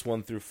Cespedes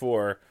 1 through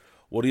 4,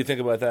 what do you think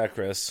about that,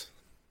 Chris?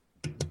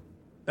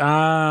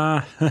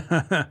 Well,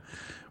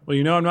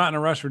 I'm not in a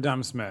rush for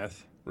Dom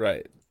Smith.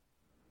 Right.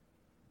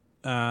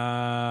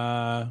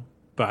 But,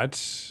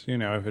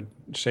 if it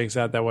shakes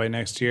out that way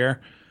next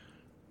year,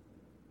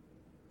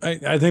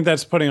 I think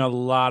that's putting a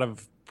lot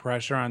of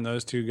pressure on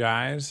those two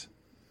guys.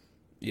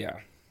 Yeah.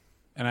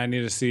 And I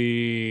need to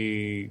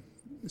see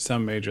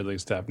some major league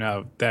stuff.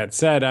 Now, that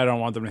said, I don't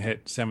want them to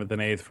hit 7th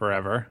and 8th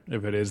forever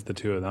if it is the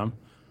two of them.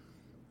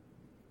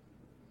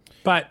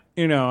 But,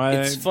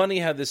 it's funny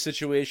how this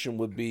situation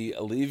would be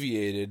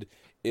alleviated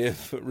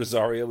if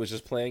Rosario was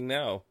just playing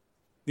now.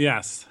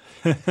 Yes.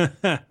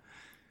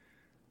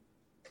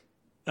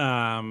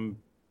 In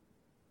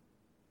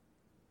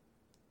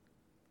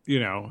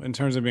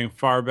terms of being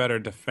far better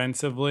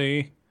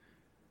defensively,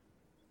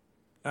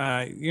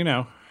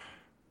 the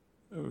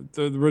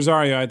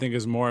Rosario, I think,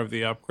 is more of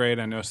the upgrade.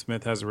 I know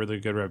Smith has a really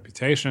good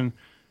reputation.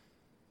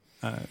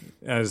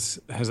 As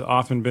has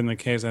often been the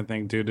case, I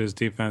think due to his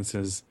defense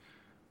is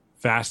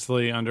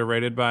vastly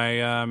underrated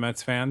by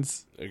Mets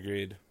fans.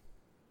 Agreed.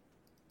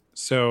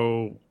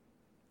 So,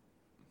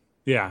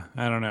 yeah,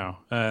 I don't know.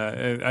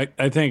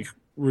 I think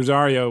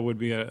Rosario would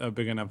be a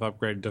big enough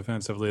upgrade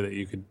defensively that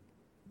you could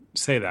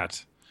say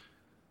that.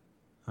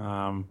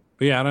 But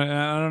yeah,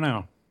 I don't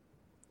know.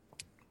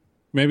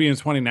 Maybe in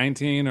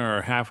 2019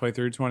 or halfway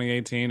through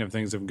 2018, if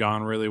things have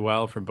gone really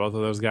well for both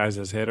of those guys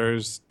as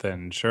hitters,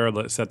 then sure,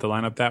 let's set the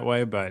lineup that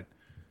way. But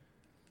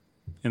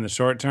in the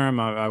short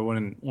term, I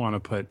wouldn't want to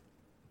put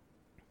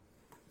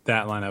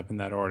that lineup in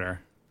that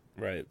order.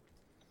 Right.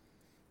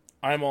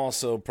 I'm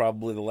also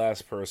probably the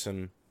last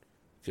person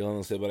feeling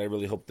this way, but I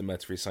really hope the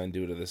Mets re-sign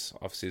due to this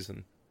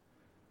offseason.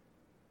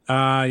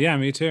 Yeah,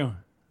 me too.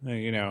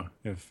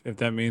 If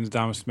that means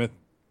Dom Smith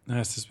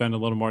has to spend a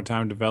little more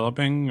time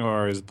developing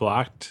or is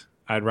blocked,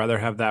 I'd rather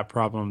have that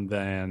problem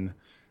than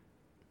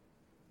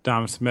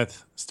Dom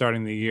Smith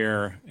starting the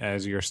year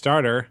as your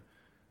starter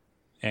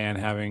and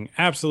having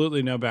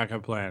absolutely no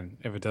backup plan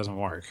if it doesn't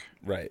work.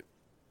 Right.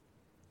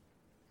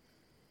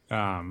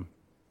 And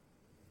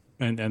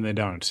they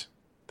don't.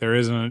 There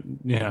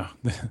isn't,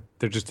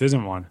 there just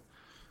isn't one.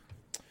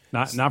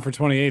 Not for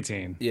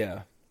 2018.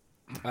 Yeah.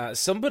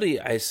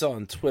 Somebody I saw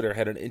on Twitter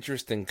had an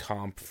interesting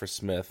comp for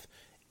Smith,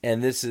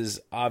 and this is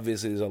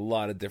obviously there's a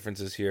lot of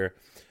differences here,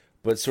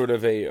 but sort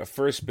of a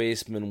first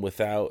baseman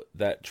without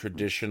that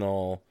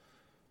traditional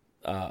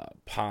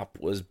pop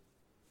was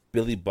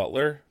Billy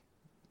Butler.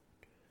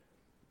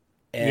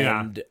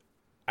 And yeah.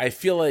 I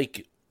feel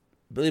like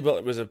Billy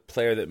Butler was a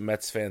player that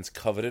Mets fans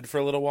coveted for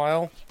a little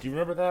while. Do you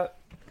remember that?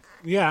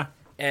 Yeah.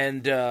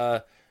 And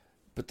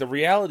but the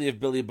reality of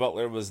Billy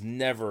Butler was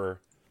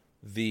never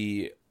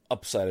the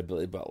upside of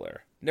Billy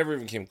Butler. Never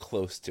even came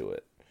close to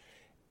it.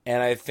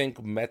 And I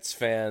think Mets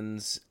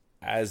fans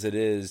as it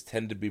is,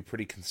 tend to be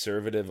pretty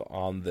conservative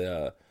on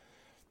the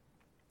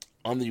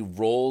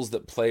roles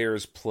that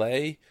players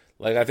play.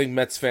 Like, I think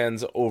Mets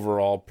fans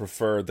overall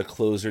prefer the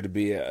closer to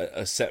be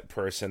a set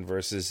person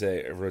versus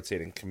a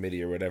rotating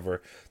committee or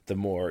whatever, the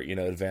more,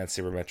 advanced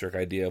sabermetric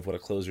idea of what a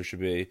closer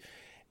should be.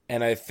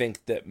 And I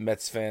think that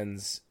Mets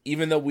fans,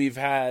 even though we've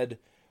had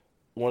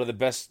one of the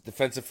best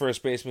defensive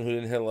first basemen who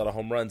didn't hit a lot of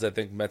home runs, I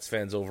think Mets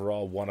fans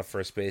overall want a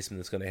first baseman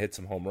that's going to hit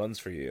some home runs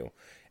for you.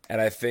 And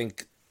I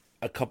think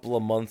a couple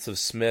of months of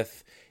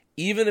Smith,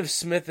 even if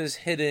Smith is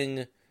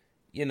hitting,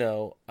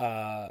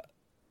 a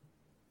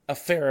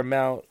fair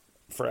amount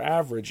for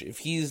average, if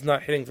he's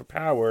not hitting for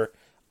power,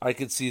 I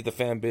could see the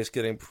fan base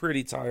getting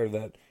pretty tired of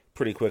that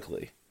pretty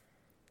quickly.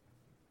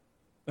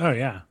 Oh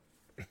yeah,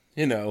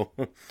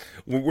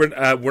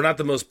 we're not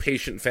the most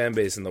patient fan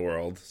base in the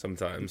world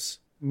sometimes.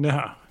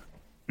 No.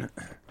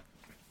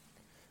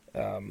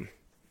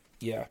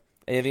 Yeah.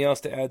 Anything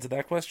else to add to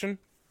that question?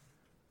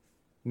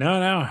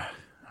 No.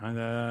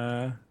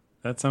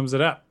 That sums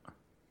it up.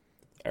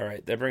 All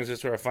right, that brings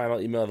us to our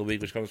final email of the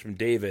week, which comes from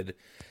David.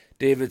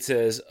 David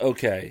says,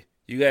 "Okay,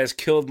 you guys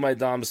killed my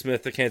Dom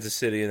Smith to Kansas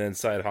City and then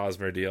signed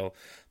Hosmer deal,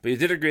 but you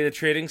did agree that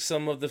trading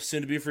some of the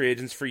soon-to-be free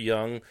agents for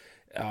young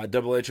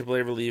AA,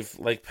 AAA relief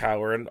like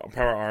power and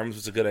power arms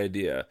was a good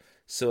idea.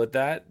 So with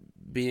that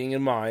being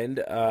in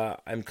mind,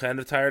 I'm kind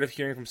of tired of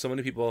hearing from so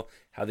many people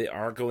how they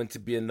aren't going to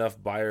be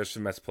enough buyers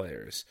for Mets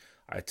players.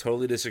 I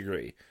totally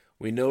disagree.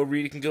 We know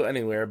Reed can go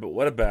anywhere, but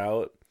what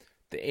about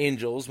the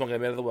Angels? One guy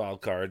made of the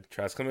wild card.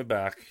 Trout's coming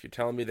back. You're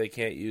telling me they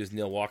can't use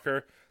Neil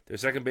Walker? Their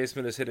second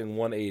baseman is hitting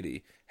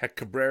 180. Heck,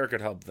 Cabrera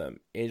could help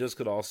them. Angels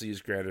could also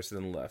use Granderson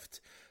in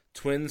left.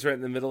 Twins right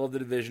in the middle of the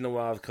division, a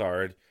wild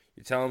card.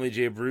 You're telling me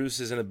Jay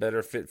Bruce isn't a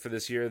better fit for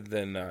this year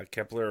than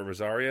Kepler or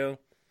Rosario?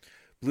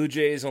 Blue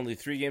Jays, only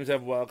 3 games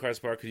have a wild card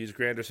spot, could use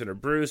Granderson or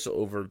Bruce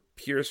over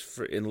Pierce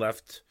in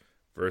left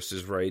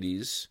versus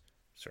righties.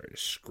 Sorry,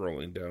 just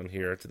scrolling down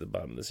here to the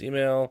bottom of this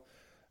email.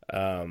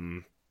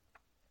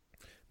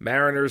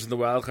 Mariners in the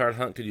wild card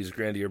hunt could use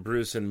Grandy or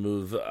Bruce and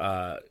move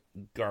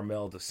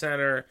Garmel to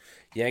center.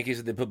 Yankees,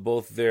 if they put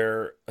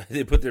their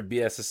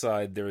BS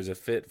aside, there is a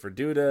fit for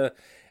Duda.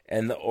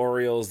 And the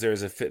Orioles,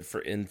 there's a fit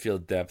for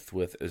infield depth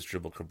with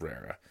Asdrubal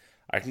Cabrera.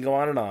 I can go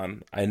on and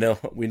on.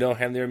 We know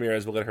Hanley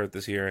Ramirez will get hurt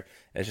this year.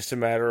 It's just a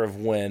matter of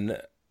when.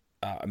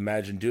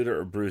 Imagine Duda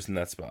or Bruce in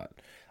that spot.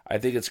 I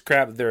think it's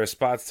crap that there are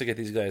spots to get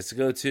these guys to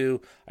go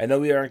to. I know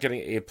we aren't getting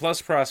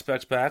A-plus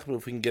prospects back, but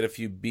if we can get a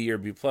few B or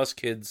B-plus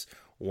kids,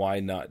 why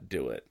not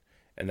do it?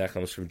 And that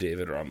comes from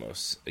David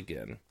Ramos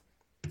again.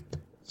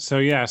 So,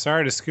 yeah,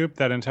 sorry to scoop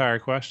that entire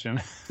question.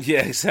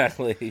 Yeah,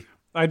 exactly.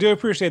 I do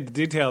appreciate the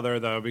detail there,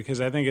 though,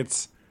 because I think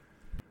it's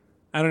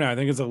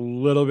a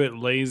little bit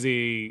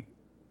lazy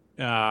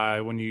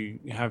when you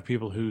have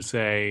people who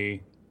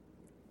say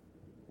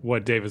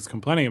what David's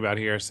complaining about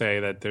here, say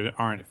that there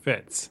aren't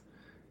fits.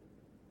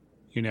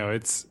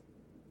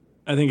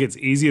 I think it's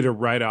easy to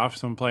write off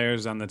some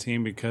players on the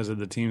team because of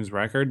the team's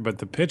record, but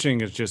the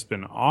pitching has just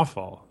been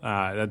awful.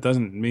 That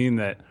doesn't mean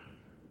that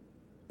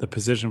the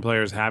position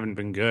players haven't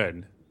been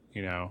good.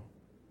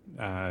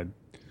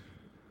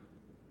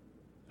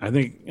 I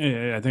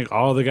think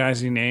all the guys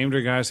he named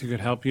are guys who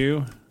could help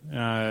you.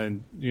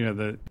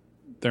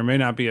 There may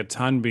not be a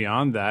ton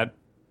beyond that.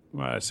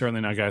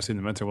 Certainly not guys who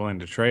the Mets are willing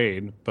to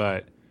trade,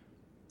 but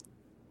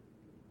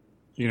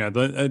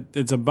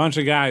it's a bunch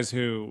of guys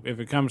who, if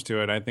it comes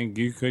to it, I think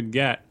you could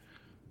get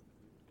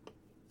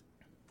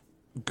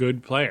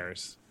good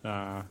players.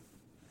 Not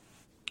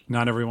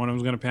every one of them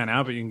is going to pan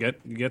out, but you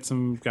can get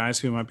some guys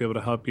who might be able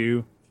to help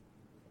you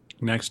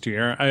next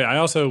year. I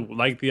also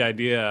like the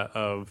idea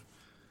of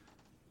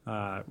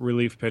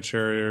relief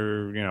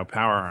pitcher,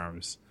 power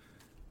arms.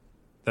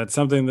 That's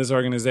something this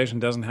organization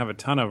doesn't have a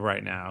ton of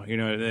right now.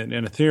 In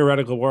a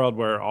theoretical world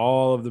where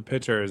all of the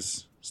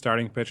pitchers,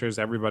 starting pitchers,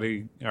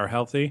 everybody are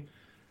healthy,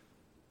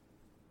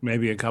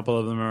 maybe a couple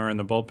of them are in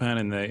the bullpen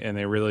and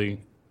they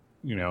really,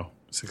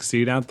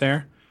 succeed out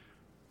there.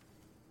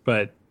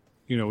 But,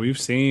 we've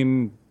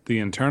seen the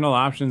internal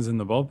options in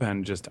the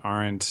bullpen just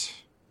aren't,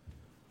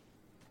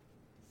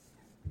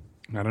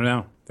 I don't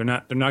know. They're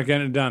not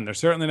getting it done. They're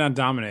certainly not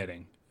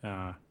dominating.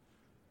 So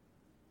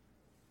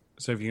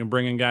if you can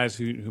bring in guys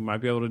who might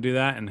be able to do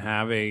that and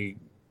have a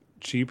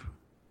cheap,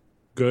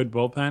 good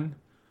bullpen,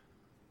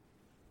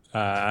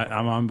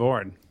 I'm on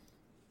board.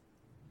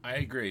 I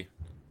agree.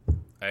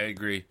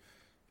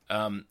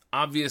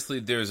 Obviously,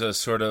 there's a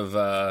sort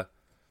of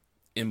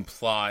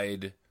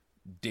implied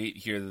date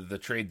here that the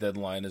trade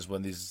deadline is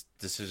when these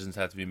decisions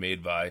have to be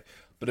made by.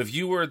 But if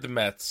you were at the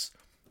Mets,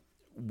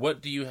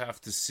 what do you have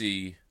to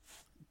see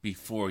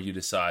before you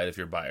decide if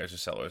you're buyers or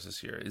sellers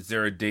this year? Is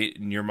there a date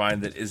in your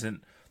mind that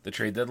isn't the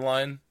trade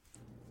deadline?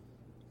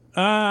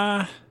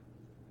 I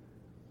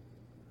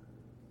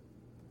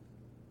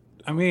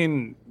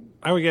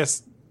would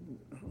guess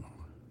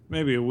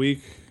maybe a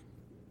week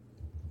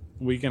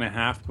and a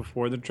half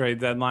before the trade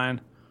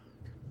deadline.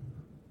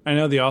 I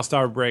know the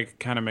All-Star break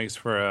kind of makes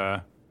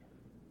for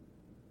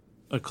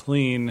a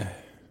clean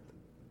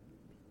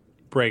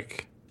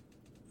break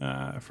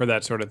for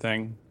that sort of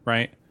thing,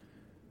 right?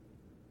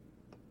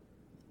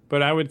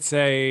 But I would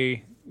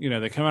say,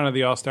 they come out of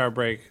the All-Star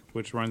break,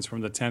 which runs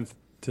from the 10th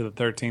to the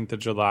 13th of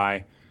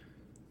July.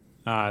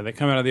 They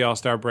come out of the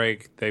All-Star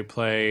break. They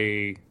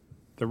play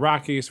the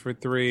Rockies for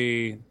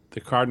 3, the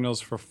Cardinals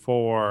for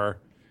 4,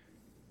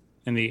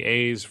 and the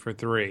A's for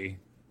 3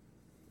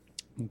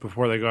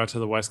 before they go out to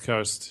the West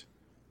Coast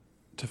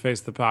to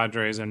face the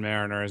Padres and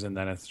Mariners, and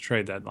then it's the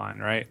trade deadline,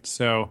 right?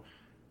 So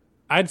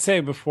I'd say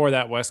before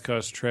that West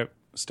Coast trip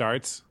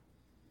starts,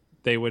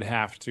 they would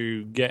have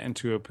to get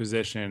into a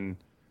position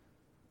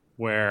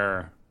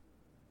where,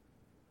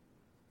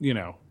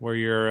 where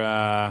you're,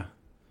 I'd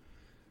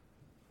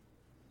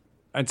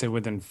say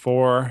within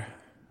four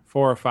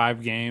or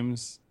 5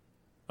 games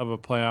of a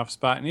playoff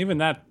spot. And even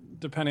that,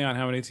 depending on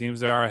how many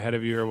teams there are ahead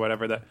of you or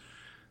whatever, that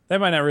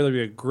might not really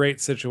be a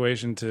great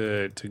situation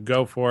to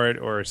go for it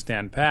or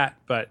stand pat.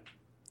 But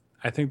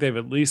I think they've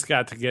at least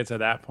got to get to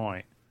that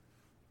point.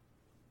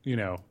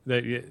 If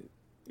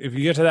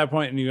you get to that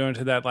point and you go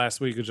into that last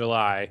week of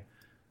July,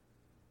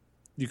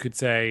 you could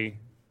say,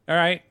 all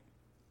right,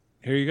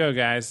 here you go,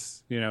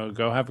 guys.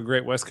 Go have a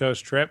great West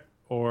Coast trip,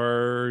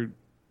 or,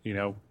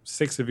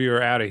 6 of you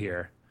are out of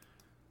here.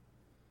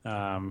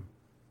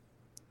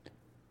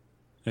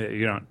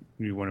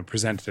 You want to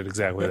present it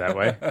exactly that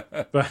way,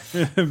 but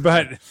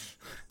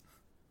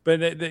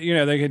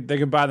they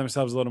could buy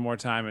themselves a little more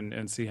time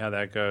and see how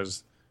that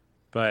goes.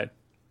 But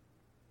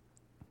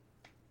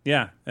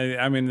yeah,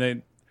 I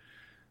mean,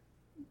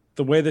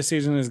 the way the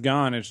season has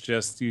gone, it's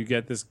just you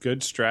get this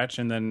good stretch,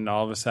 and then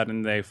all of a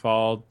sudden they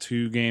fall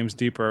 2 games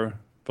deeper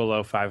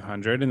below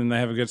 500, and then they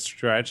have a good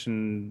stretch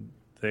and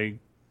they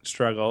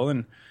struggle,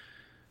 and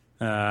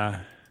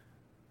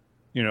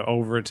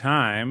over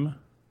time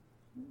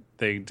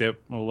they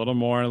dip a little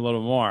more and a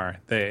little more.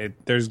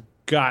 There's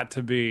got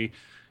to be.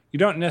 You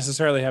don't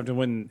necessarily have to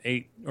win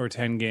 8 or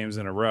 10 games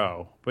in a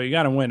row, but you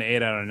got to win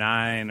 8 out of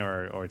 9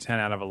 or 10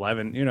 out of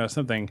 11.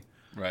 Something.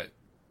 Right.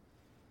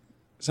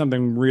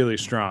 Something really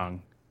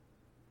strong.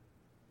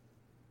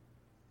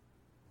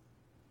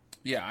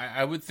 Yeah,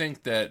 I would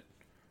think that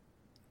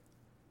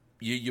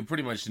you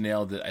pretty much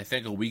nailed it. I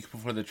think a week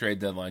before the trade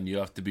deadline, you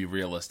have to be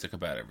realistic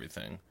about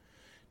everything.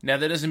 Now,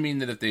 that doesn't mean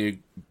that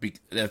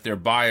if they're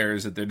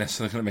buyers, that they're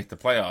necessarily going to make the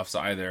playoffs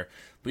either.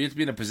 But you have to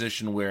be in a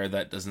position where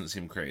that doesn't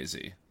seem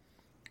crazy.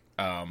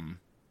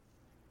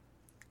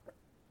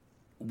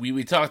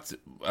 We talked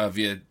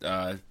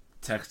via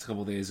text a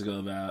couple days ago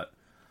about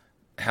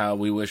how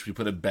we wish we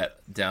put a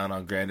bet down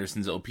on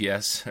Granderson's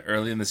OPS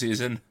early in the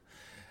season.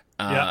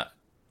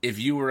 If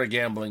you were a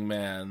gambling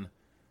man,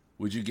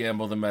 would you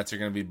gamble the Mets are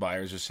going to be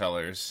buyers or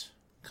sellers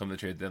come the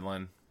trade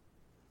deadline?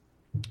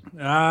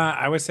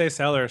 I would say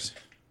sellers.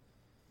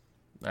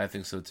 I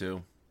think so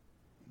too.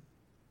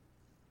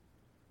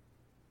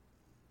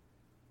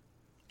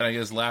 And I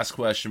guess last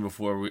question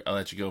before I'll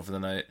let you go for the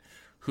night.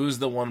 Who's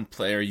the one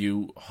player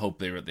you hope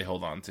they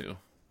hold on to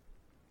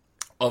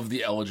of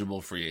the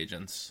eligible free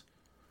agents?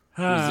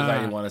 Who's the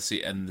guy you want to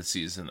see end the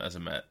season as a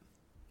Met?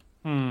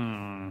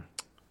 Man,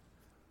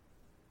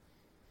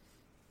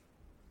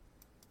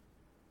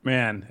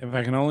 if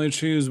I can only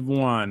choose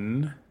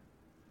one,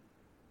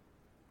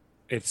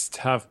 it's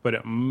tough, but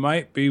it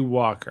might be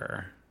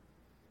Walker.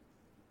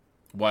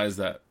 Why is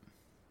that?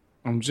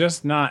 I'm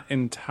just not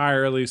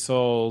entirely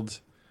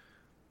sold.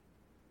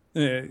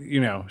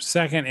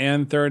 Second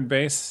and third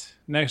base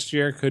next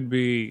year could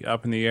be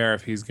up in the air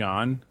if he's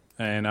gone.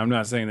 And I'm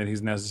not saying that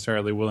he's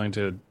necessarily willing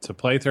to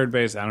play third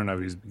base. I don't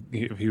know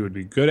if he would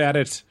be good at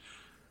it.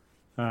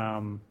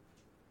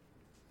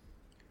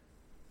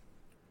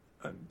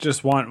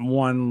 Just want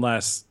one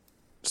less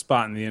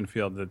spot in the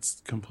infield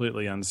that's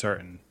completely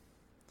uncertain.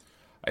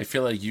 I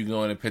feel like you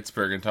going to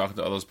Pittsburgh and talking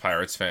to all those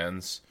Pirates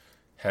fans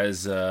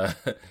has to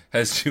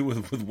do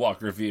with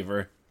Walker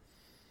fever.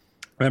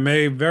 That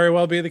may very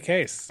well be the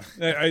case.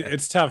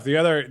 It's tough.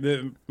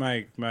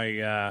 My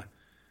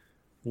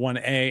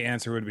 1A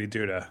answer would be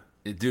Duda.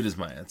 Duda's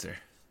my answer.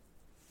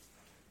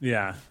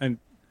 Yeah, and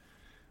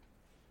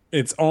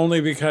it's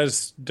only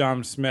because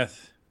Dom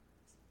Smith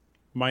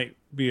might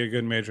be a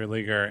good major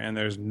leaguer, and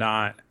there's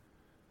not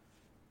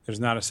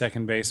a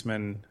second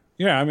baseman.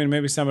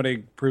 Maybe somebody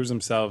proves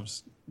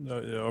themselves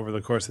over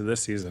the course of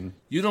this season.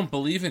 You don't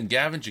believe in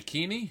Gavin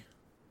Cicchini?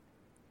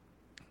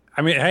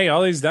 Hey,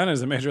 all he's done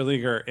is a major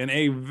leaguer in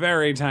a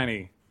very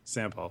tiny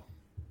sample,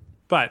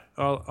 but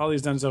all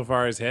he's done so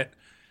far is hit.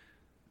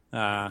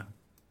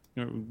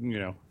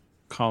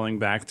 Calling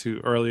back to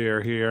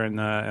earlier here in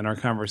our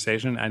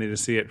conversation, I need to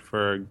see it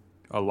for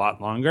a lot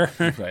longer.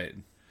 Right.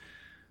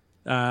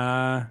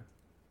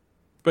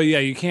 But yeah,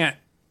 you can't.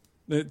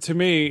 To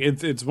me,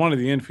 it's one of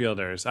the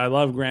infielders. I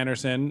love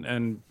Granderson,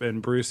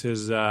 and Bruce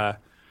has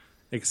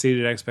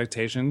exceeded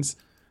expectations,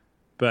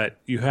 but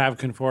you have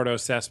Conforto,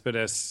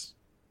 Cespedes,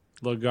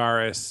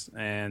 Lagares,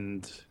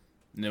 and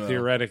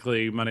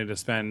theoretically money to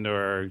spend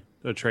or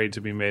a trade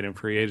to be made in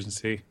free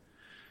agency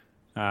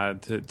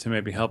to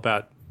maybe help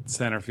out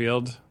center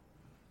field.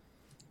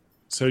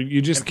 So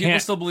you just and can't. People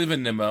still believe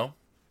in Nimmo.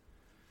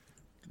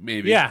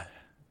 Maybe. Yeah.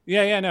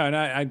 Yeah, no,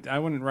 and I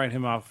wouldn't write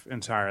him off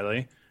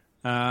entirely.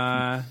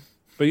 But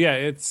yeah,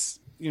 it's,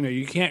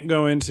 you can't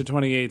go into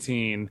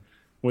 2018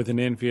 with an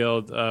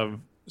infield of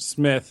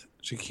Smith,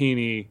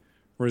 Cicchini,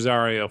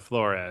 Rosario,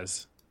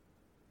 Flores.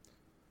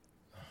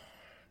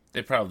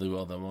 They probably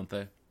will, though, won't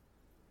they?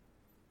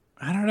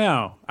 I don't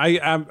know.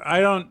 I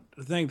don't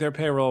think their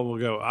payroll will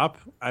go up.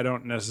 I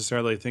don't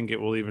necessarily think it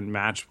will even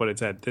match what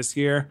it's at this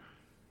year.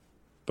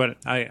 But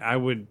I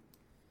would,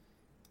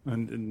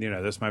 and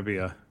this might be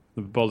the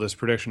boldest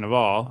prediction of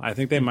all. I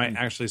think they might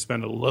actually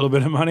spend a little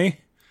bit of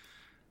money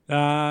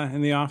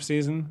in the off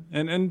season.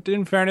 And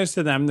in fairness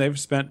to them, they've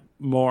spent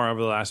more over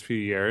the last few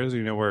years.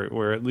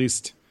 We're at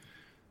least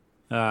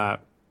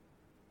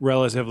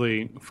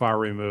relatively far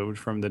removed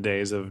from the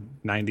days of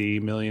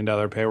 $90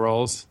 million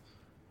payrolls.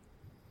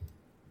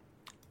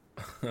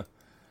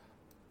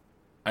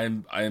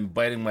 I'm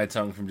biting my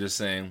tongue from just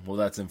saying, well,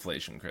 that's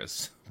inflation,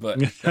 Chris. But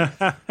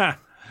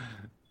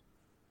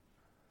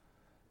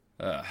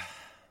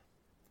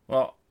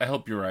well, I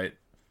hope you're right,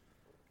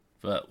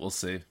 but we'll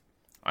see.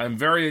 I'm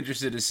very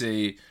interested to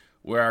see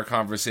where our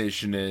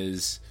conversation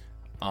is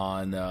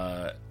on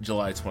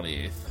July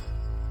 28th.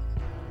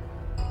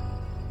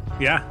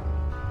 Yeah.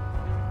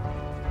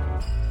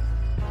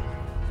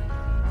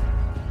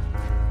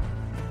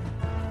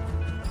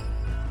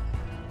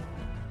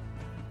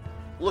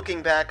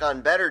 Looking back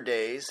on better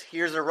days,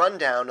 here's a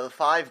rundown of the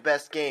 5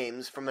 best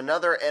games from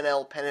another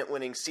NL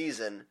pennant-winning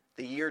season,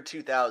 the year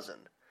 2000.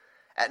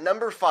 At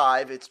number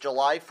 5, it's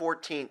July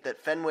 14th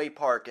at Fenway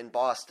Park in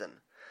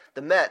Boston.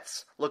 The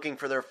Mets, looking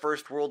for their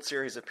first World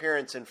Series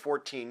appearance in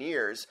 14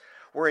 years,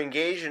 were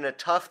engaged in a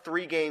tough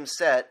 3-game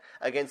set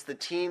against the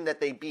team that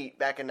they beat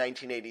back in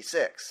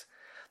 1986.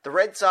 The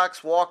Red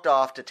Sox walked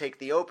off to take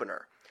the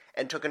opener,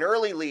 and took an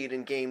early lead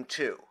in Game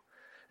 2.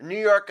 New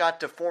York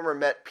got to former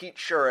Met Pete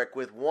Shurik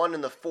with 1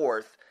 in the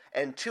 4th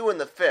and 2 in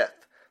the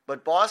 5th,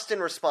 but Boston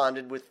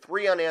responded with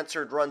 3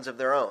 unanswered runs of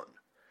their own.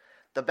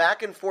 The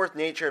back-and-forth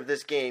nature of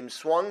this game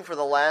swung for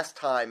the last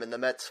time in the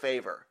Mets'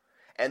 favor,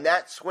 and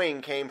that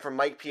swing came from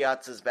Mike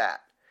Piazza's bat.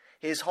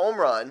 His home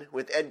run,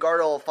 with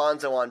Edgardo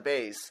Alfonzo on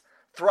base,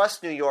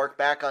 thrust New York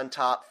back on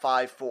top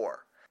 5-4.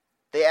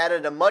 They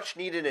added a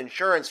much-needed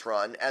insurance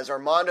run as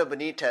Armando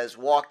Benitez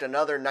walked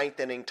another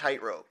ninth-inning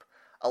tightrope,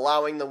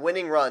 allowing the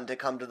winning run to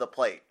come to the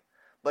plate.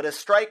 But a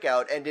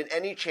strikeout ended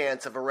any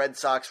chance of a Red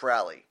Sox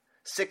rally.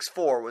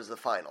 6-4 was the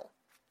final.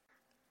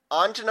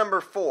 On to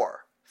number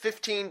 4,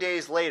 15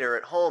 days later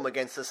at home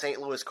against the St.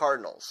 Louis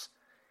Cardinals.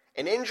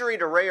 An injury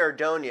to Rey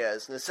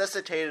Ordonez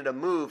necessitated a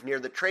move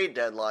near the trade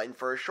deadline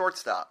for a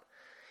shortstop.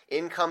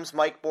 In comes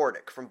Mike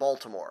Bordick from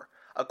Baltimore,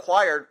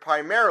 acquired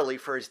primarily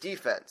for his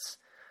defense,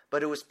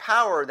 but it was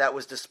power that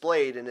was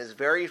displayed in his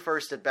very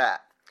first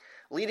at-bat.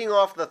 Leading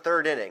off the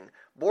 3rd inning,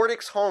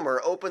 Bordick's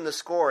homer opened the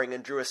scoring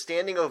and drew a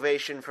standing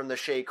ovation from the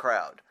Shea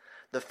crowd.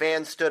 The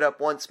fans stood up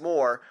once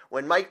more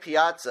when Mike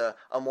Piazza,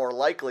 a more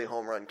likely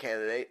home run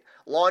candidate,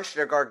 launched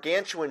a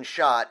gargantuan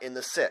shot in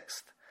the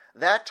 6th.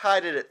 That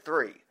tied it at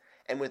 3,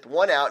 and with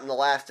 1 out in the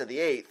last of the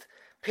 8th,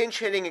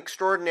 pinch-hitting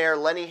extraordinaire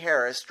Lenny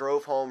Harris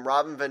drove home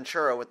Robin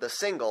Ventura with the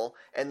single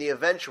and the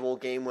eventual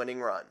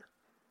game-winning run.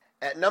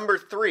 At number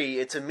 3,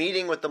 it's a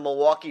meeting with the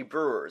Milwaukee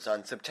Brewers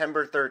on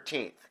September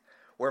 13th,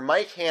 where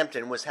Mike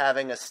Hampton was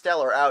having a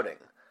stellar outing.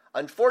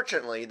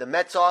 Unfortunately, the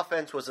Mets'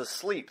 offense was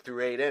asleep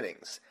through 8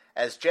 innings,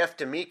 as Jeff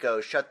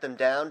D'Amico shut them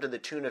down to the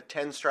tune of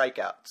 10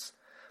 strikeouts.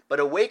 But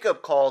a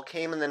wake-up call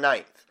came in the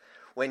 9th,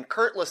 when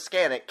Kurt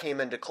Laskanik came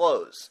in to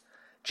close.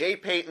 Jay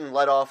Payton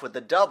led off with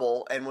a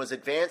double and was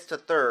advanced to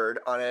 3rd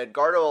on an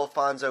Edgardo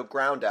Alfonzo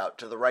groundout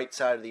to the right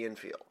side of the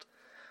infield.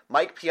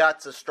 Mike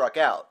Piazza struck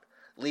out,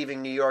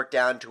 leaving New York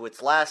down to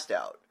its last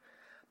out.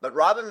 But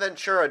Robin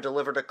Ventura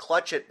delivered a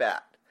clutch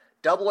at-bat,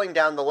 doubling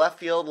down the left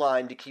field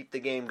line to keep the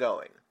game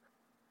going.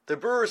 The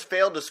Brewers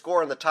failed to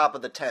score in the top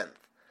of the 10th.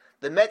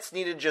 The Mets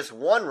needed just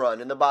 1 run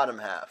in the bottom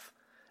half.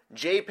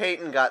 Jay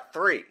Payton got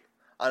 3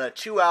 on a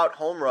 2-out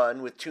home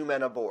run with 2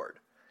 men aboard.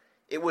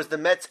 It was the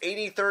Mets'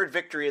 83rd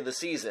victory of the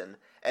season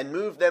and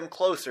moved them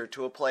closer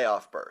to a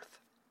playoff berth.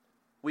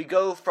 We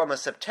go from a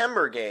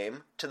September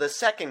game to the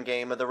 2nd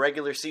game of the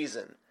regular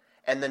season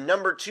and the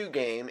number 2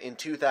 game in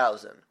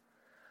 2000.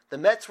 The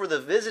Mets were the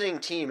visiting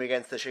team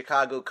against the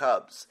Chicago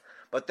Cubs,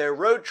 but their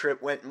road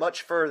trip went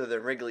much further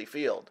than Wrigley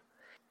Field.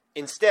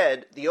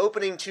 Instead, the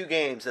opening 2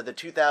 games of the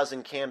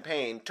 2000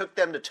 campaign took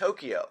them to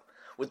Tokyo,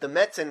 with the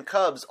Mets and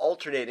Cubs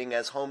alternating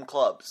as home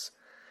clubs.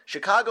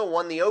 Chicago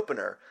won the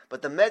opener,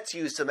 but the Mets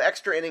used some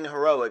extra inning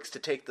heroics to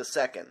take the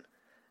 2nd,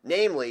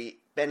 namely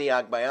Benny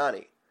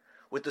Agbayani.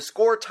 With the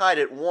score tied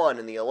at 1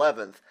 in the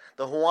 11th,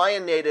 the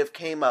Hawaiian native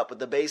came up with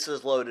the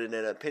bases loaded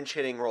in a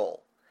pinch-hitting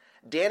role.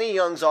 Danny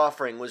Young's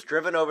offering was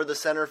driven over the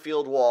center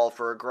field wall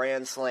for a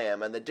grand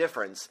slam and the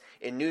difference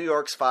in New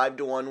York's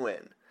 5-1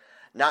 win.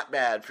 Not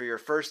bad for your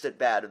first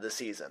at-bat of the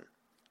season.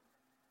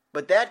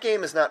 But that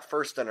game is not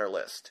first on our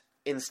list.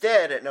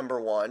 Instead, at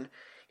number 1,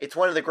 it's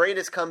one of the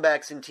greatest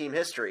comebacks in team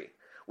history,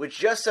 which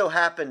just so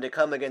happened to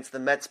come against the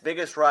Mets'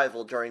 biggest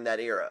rival during that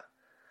era.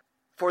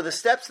 For the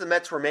steps the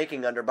Mets were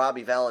making under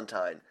Bobby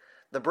Valentine,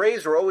 The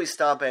Braves were always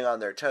stomping on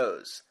their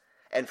toes,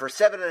 and for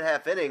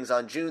 7.5 innings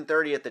on June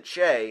 30th at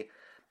Shea,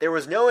 there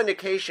was no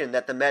indication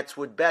that the Mets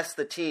would best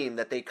the team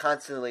that they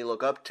constantly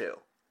look up to.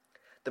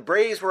 The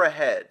Braves were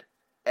ahead,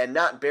 and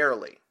not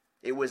barely.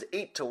 It was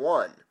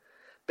 8-1.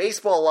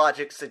 Baseball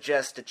logic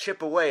suggests to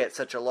chip away at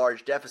such a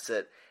large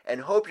deficit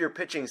and hope your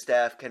pitching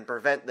staff can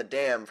prevent the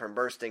dam from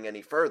bursting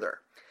any further.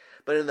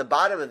 But in the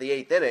bottom of the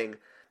 8th inning,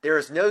 there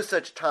is no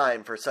such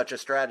time for such a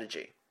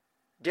strategy.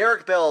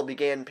 Derek Bell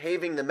began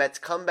paving the Mets'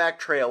 comeback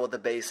trail with a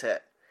base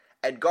hit.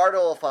 Edgardo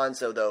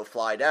Alfonso, though,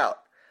 flied out.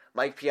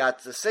 Mike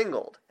Piazza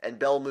singled, and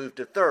Bell moved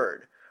to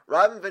third.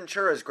 Robin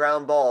Ventura's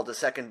ground ball to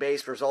second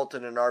base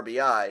resulted in an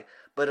RBI,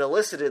 but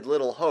elicited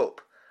little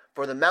hope,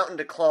 for the mountain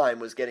to climb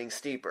was getting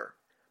steeper.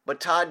 But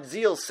Todd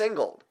Zeile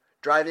singled,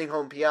 driving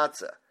home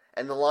Piazza,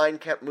 and the line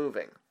kept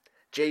moving.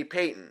 Jay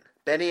Payton,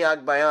 Benny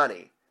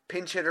Agbayani,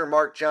 pinch hitter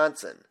Mark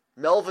Johnson,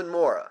 Melvin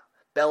Mora,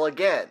 Bell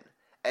again,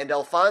 and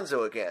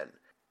Alfonso again,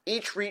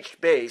 each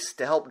reached base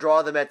to help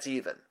draw the Mets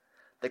even.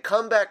 The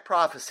comeback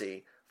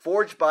prophecy,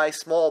 forged by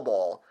Small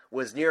Ball,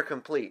 was near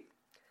complete.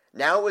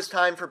 Now it was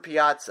time for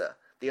Piazza,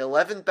 the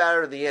 11th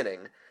batter of the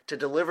inning, to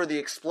deliver the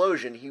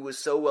explosion he was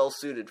so well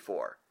suited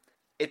for.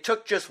 It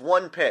took just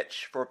one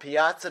pitch for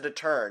Piazza to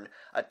turn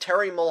a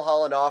Terry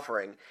Mulholland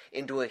offering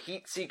into a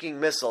heat-seeking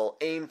missile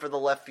aimed for the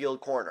left field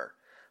corner.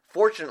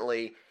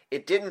 Fortunately,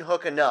 it didn't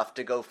hook enough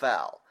to go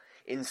foul.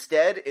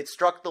 Instead, it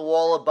struck the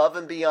wall above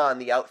and beyond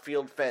the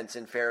outfield fence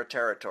in fair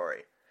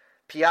territory.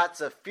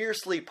 Piazza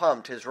fiercely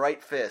pumped his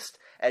right fist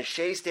as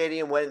Shea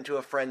Stadium went into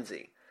a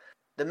frenzy.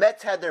 The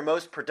Mets had their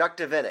most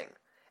productive inning,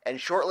 and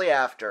shortly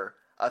after,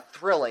 a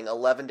thrilling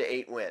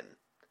 11-8 win.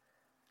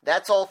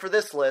 That's all for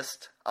this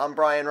list. I'm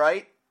Brian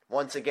Wright.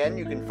 Once again,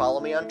 you can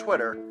follow me on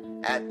Twitter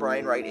at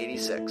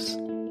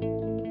BrianWright86.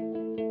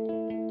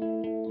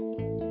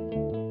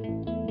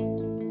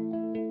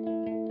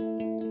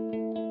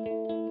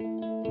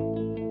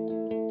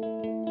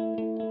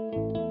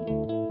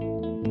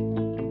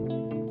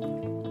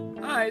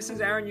 Hi, this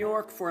is Aaron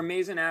York for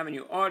Amazing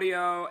Avenue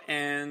Audio,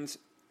 and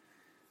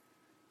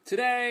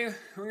today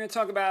we're going to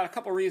talk about a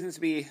couple reasons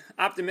to be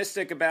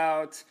optimistic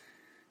about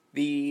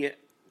the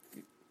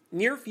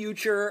near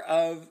future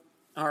of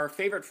our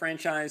favorite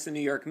franchise, the New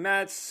York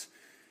Mets.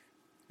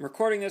 I'm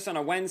recording this on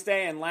a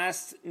Wednesday, and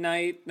last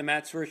night the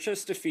Mets were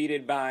just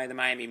defeated by the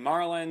Miami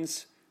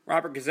Marlins.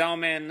 Robert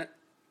Gsellman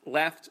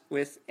left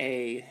with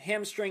a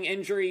hamstring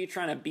injury,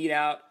 trying to beat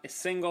out a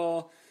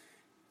single,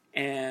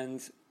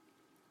 and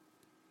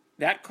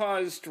that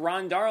caused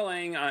Ron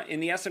Darling in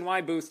the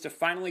SNY booth to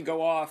finally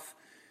go off.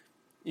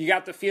 You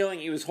got the feeling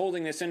he was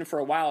holding this in for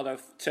a while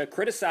to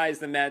criticize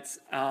the Mets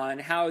on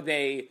how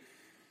they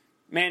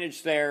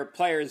manage their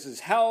players'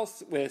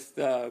 health, with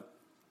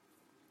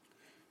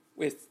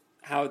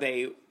how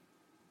they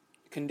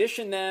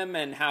condition them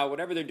and how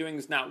whatever they're doing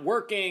is not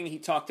working. He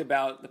talked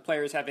about the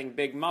players having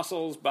big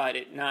muscles, but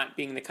it not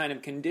being the kind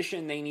of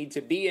condition they need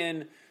to be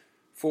in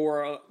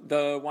for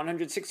the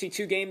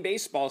 162-game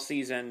baseball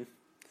season.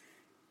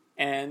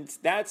 And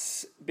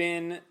that's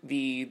been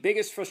the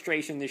biggest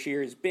frustration this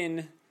year, has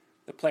been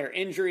the player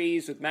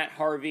injuries with Matt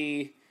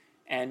Harvey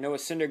and Noah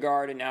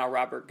Syndergaard and now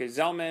Robert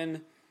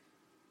Gsellman.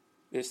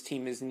 This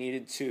team has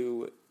needed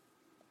to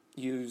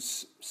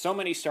use so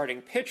many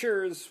starting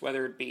pitchers,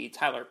 whether it be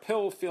Tyler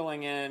Pill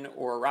filling in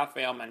or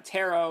Rafael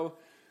Montero,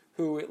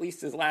 who at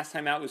least his last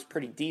time out was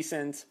pretty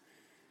decent.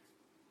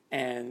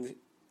 And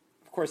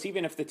of course,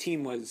 even if the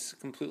team was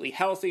completely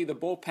healthy, the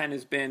bullpen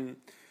has been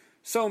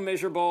so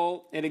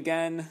miserable. It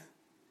again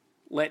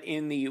let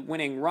in the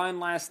winning run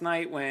last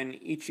night when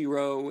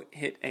Ichiro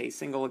hit a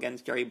single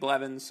against Jerry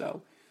Blevins.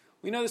 So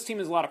we know this team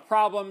has a lot of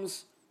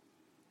problems.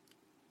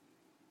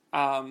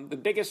 The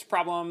biggest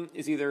problem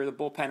is either the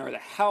bullpen or the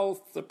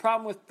health. The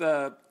problem with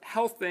the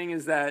health thing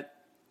is that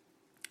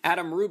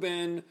Adam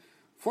Rubin,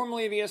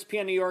 formerly of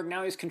ESPN New York,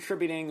 now he's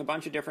contributing a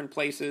bunch of different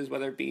places,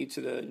 whether it be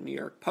to the New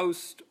York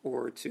Post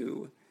or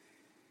to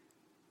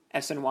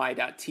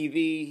SNY.TV.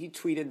 He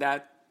tweeted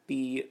that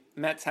the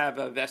Mets have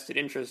a vested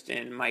interest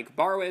in Mike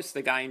Barwis,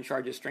 the guy in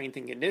charge of strength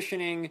and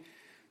conditioning,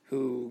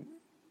 who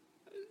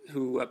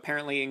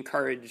apparently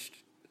encouraged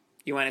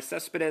Yoenis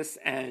Cespedes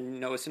and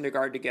Noah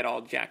Syndergaard to get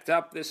all jacked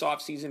up this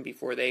offseason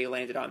before they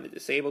landed on the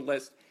disabled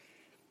list.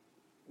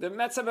 The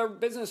Mets have a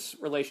business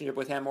relationship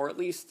with him, or at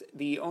least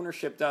the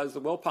ownership does,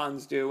 the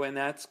Wilpons do, and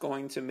that's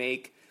going to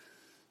make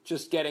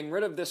just getting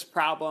rid of this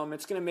problem,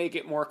 it's going to make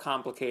it more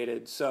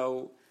complicated.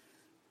 So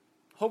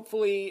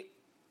hopefully,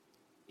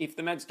 if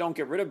the Mets don't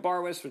get rid of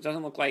Barwis, which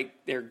doesn't look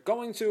like they're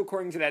going to,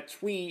 according to that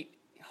tweet,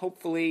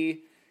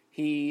 hopefully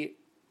he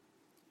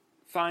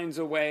finds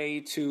a way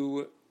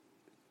to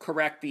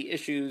correct the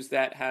issues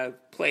that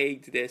have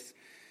plagued this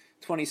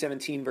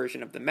 2017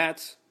 version of the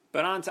Mets.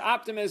 But on to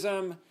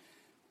optimism.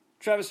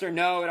 Travis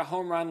d'Arnaud had a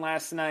home run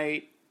last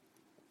night.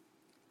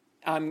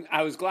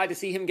 I was glad to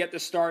see him get the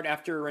start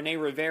after Rene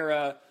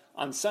Rivera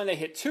on Sunday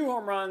hit 2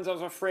 home runs. I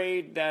was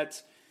afraid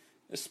that,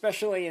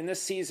 especially in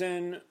this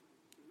season,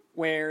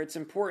 where it's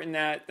important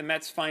that the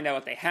Mets find out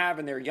what they have,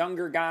 and their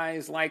younger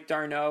guys like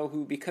d'Arnaud,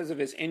 who, because of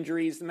his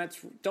injuries, the Mets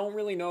don't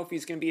really know if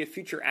he's going to be a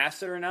future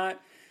asset or not. I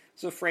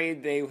was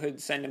afraid they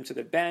would send him to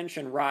the bench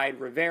and ride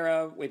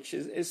Rivera, which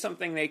is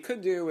something they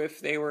could do if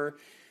they were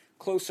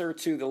closer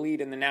to the lead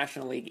in the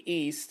National League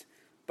East.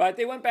 But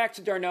they went back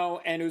to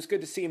d'Arnaud, and it was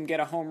good to see him get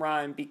a home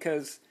run,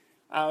 because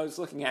I was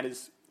looking at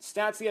his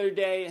stats the other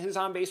day. His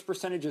on-base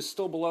percentage is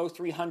still below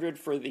 300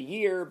 for the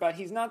year, but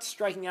he's not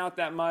striking out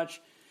that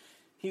much.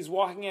 He's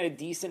walking at a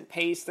decent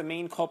pace. The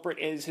main culprit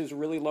is his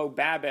really low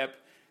BABIP.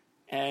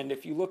 And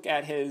if you look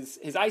at his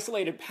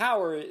isolated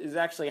power is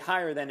actually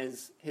higher than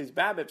his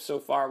BABIP so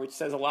far, which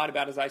says a lot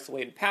about his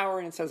isolated power,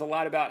 and it says a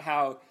lot about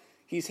how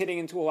he's hitting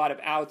into a lot of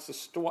outs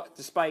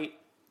despite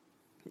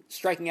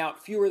striking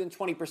out fewer than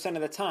 20%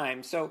 of the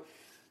time. So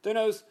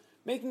d'Arnaud's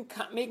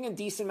making a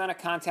decent amount of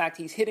contact.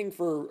 He's hitting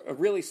for a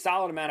really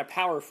solid amount of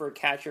power for a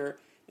catcher.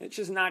 It's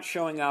just not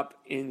showing up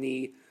in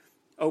the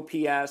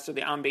OPS or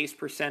the on-base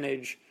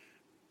percentage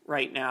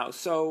right now.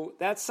 So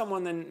that's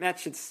someone the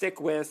Mets should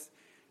stick with.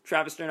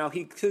 Travis d'Arnaud,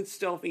 he could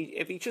still,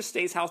 if he just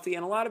stays healthy,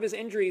 and a lot of his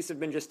injuries have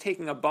been just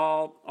taking a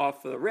ball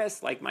off of the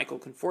wrist, like Michael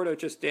Conforto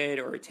just did,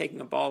 or taking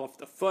a ball off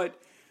the foot.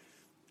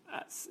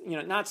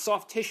 Not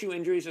soft tissue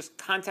injuries, just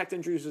contact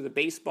injuries with a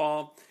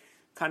baseball,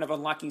 kind of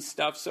unlucky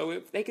stuff. So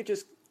if they could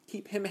just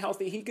keep him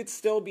healthy, he could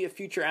still be a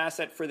future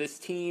asset for this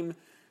team.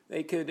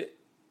 They could,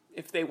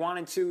 if they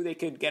wanted to, they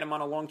could get him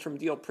on a long-term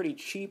deal pretty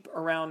cheap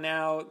around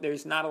now.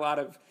 There's not a lot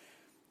of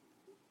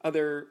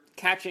other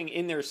catching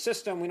in their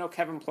system. We know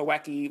Kevin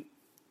Plawecki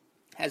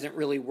hasn't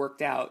really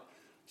worked out.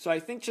 So I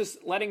think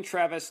just letting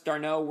Travis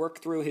d'Arnaud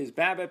work through his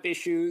BABIP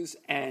issues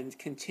and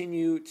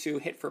continue to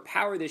hit for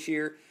power this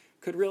year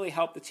could really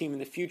help the team in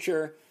the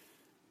future.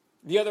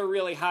 The other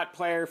really hot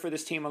player for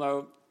this team,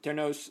 although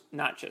d'Arnaud's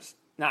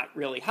not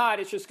really hot,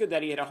 it's just good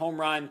that he hit a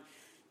home run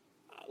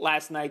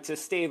last night to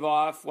stave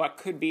off what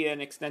could be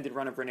an extended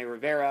run of Rene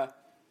Rivera.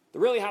 The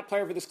really hot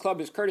player for this club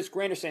is Curtis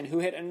Granderson, who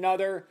hit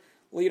another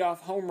leadoff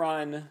home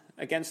run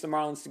against the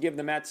Marlins to give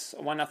the Mets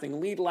a 1-0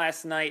 lead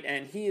last night,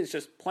 and he is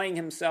just playing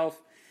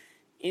himself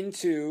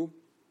into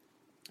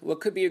what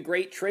could be a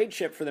great trade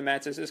chip for the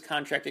Mets as his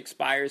contract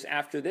expires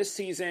after this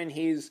season.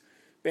 He's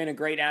been a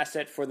great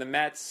asset for the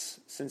Mets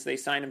since they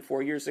signed him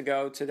 4 years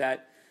ago to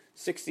that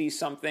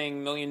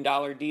 $60-something million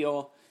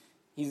deal.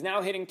 He's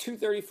now hitting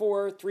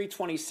 .234,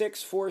 .326,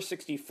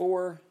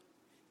 .464. It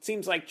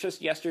seems like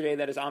just yesterday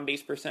that his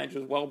on-base percentage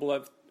was well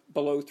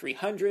below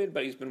 300,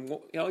 but he's been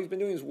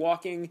doing his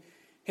walking,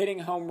 hitting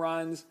home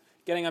runs,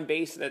 getting on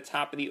base at the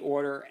top of the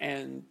order,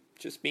 and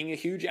just being a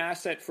huge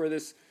asset for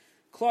this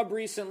club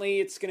recently.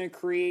 It's going to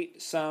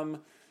create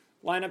some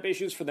lineup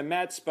issues for the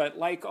Mets, but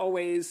like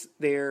always,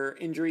 their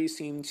injuries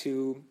seem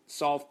to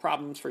solve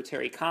problems for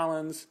Terry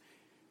Collins.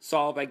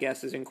 Solve, I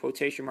guess, is in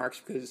quotation marks,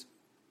 because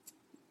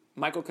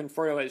Michael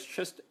Conforto has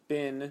just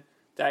been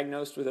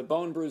diagnosed with a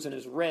bone bruise in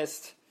his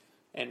wrist,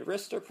 and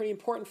wrists are pretty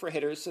important for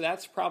hitters, so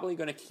that's probably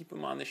going to keep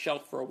him on the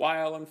shelf for a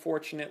while,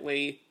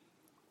 unfortunately.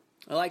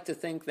 I like to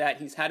think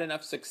that he's had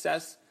enough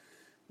success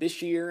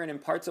this year and in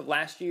parts of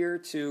last year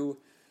to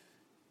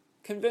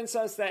convince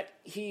us that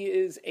he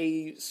is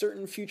a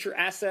certain future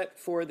asset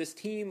for this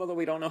team, although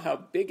we don't know how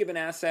big of an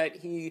asset.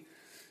 He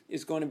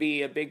is going to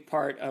be a big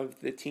part of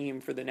the team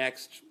for the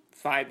next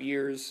 5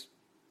 years,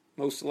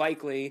 most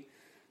likely.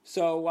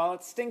 So while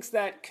it stinks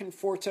that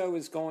Conforto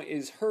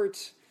is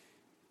hurt,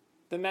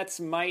 the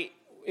Mets might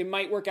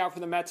work out for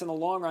the Mets in the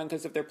long run,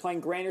 because if they're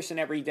playing Granderson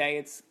every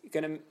day,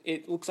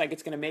 it looks like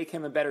it's going to make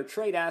him a better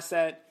trade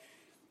asset.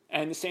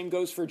 And the same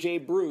goes for Jay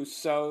Bruce.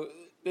 So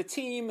the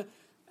team,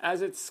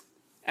 as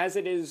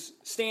it is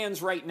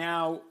stands right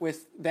now,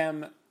 with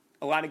them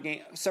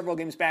several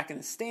games back in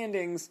the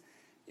standings,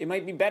 it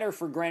might be better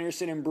for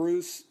Granderson and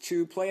Bruce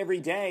to play every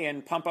day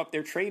and pump up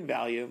their trade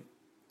value.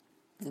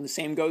 And the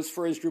same goes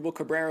for Asdrubal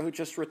Cabrera, who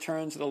just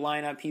returned to the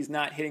lineup. He's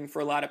not hitting for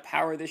a lot of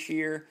power this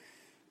year,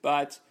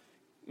 but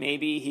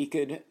maybe he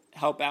could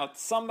help out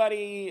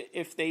somebody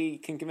if they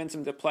can convince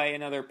him to play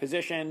another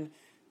position.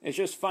 It's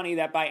just funny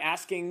that by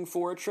asking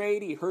for a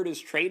trade, he hurt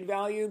his trade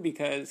value,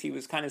 because he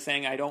was kind of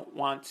saying, I don't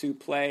want to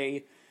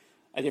play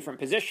a different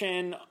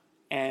position.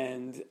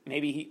 And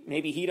maybe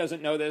he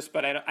doesn't know this,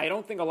 but I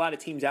don't think a lot of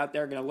teams out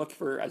there are going to look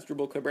for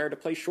Asdrubal Cabrera to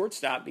play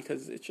shortstop,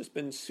 because it's just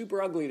been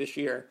super ugly this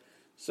year.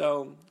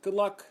 So good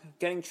luck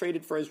getting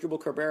traded for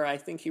Asdrubal Cabrera. I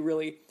think he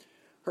really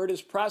hurt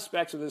his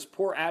prospects with his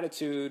poor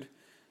attitude.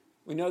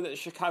 We know that the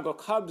Chicago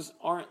Cubs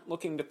aren't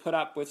looking to put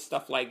up with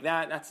stuff like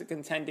that. That's a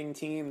contending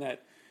team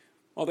that,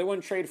 well, they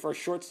wouldn't trade for a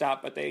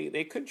shortstop, but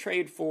they could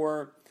trade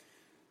for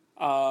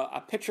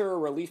a pitcher, a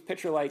relief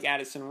pitcher like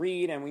Addison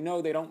Reed, and we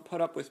know they don't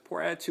put up with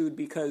poor attitude,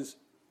 because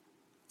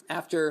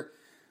after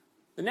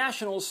the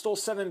Nationals stole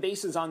 7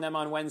 bases on them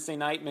on Wednesday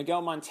night,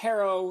 Miguel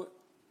Montero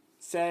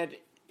said,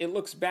 it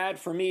looks bad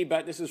for me,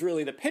 but this is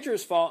really the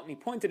pitcher's fault, and he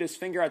pointed his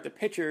finger at the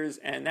pitchers,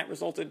 and that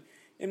resulted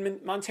in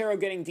Montero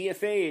getting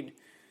DFA'd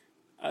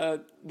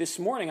this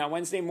morning, on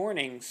Wednesday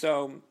morning.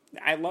 So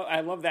I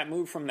love that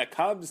move from the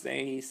Cubs.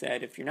 They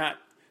said, if you're not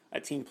a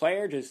team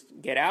player,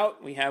 just get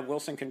out. We have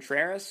Wilson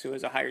Contreras, who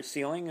has a higher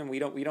ceiling, and we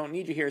don't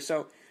need you here.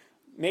 So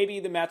maybe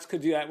the Mets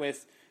could do that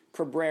with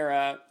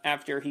Cabrera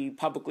after he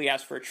publicly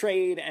asked for a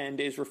trade and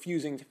is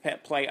refusing to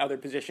play other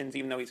positions,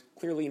 even though he's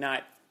clearly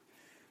not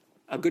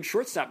a good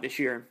shortstop this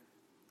year.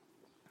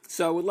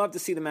 So would love to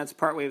see the Mets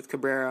part way with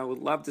Cabrera. Would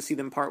love to see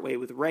them part way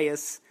with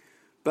Reyes.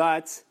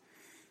 But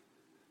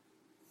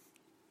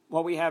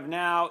what we have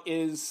now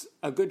is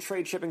a good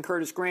trade chip in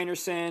Curtis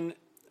Granderson,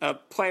 a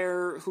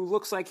player who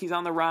looks like he's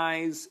on the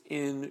rise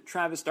in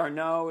Travis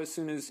d'Arnaud. As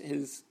soon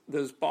as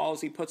those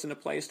balls he puts into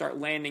play start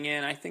landing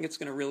in, I think it's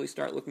going to really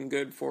start looking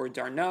good for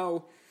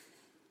d'Arnaud.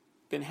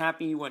 Been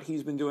happy what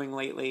he's been doing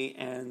lately,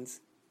 and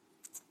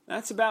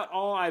that's about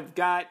all I've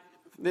got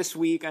this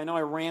week. I know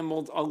I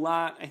rambled a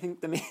lot. I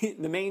think the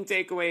main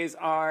takeaways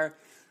are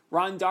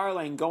Ron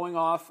Darling going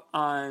off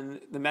on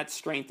the Mets'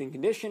 strength and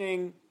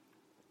conditioning.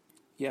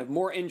 You have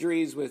more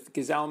injuries with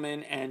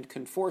Gsellman and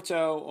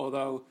Conforto,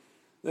 although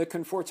the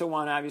Conforto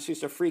one obviously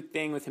is a freak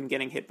thing with him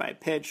getting hit by a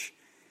pitch.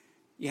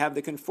 You have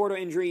the Conforto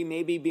injury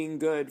maybe being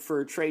good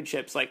for trade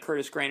chips like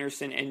Curtis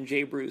Granderson and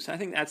Jay Bruce. I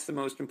think that's the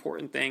most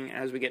important thing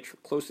as we get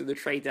close to the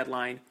trade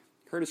deadline.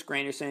 Curtis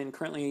Granderson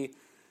currently,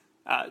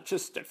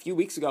 just a few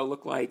weeks ago,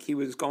 looked like he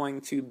was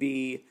going to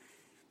be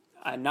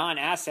a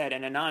non-asset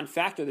and a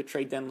non-factor of the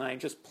trade deadline,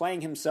 just playing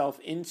himself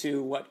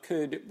into what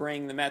could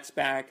bring the Mets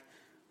back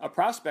a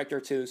prospect or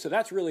two. So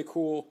that's really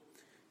cool.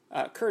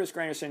 Curtis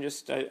Granderson,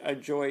 just a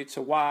joy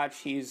to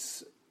watch.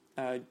 He's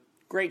a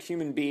great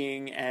human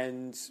being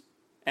and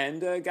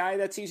a guy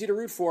that's easy to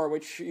root for,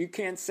 which you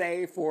can't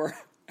say for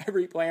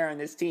every player on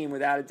this team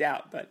without a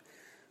doubt. But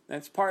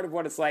that's part of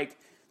what it's like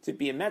to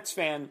be a Mets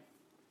fan.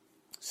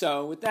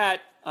 So with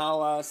that,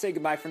 I'll say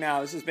goodbye for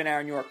now. This has been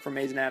Aaron York from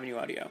Mason Avenue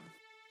Audio.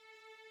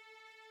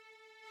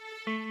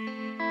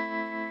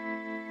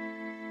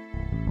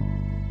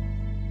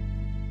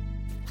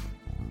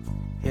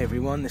 Hey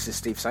everyone, this is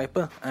Steve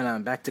Sypa, and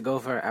I'm back to go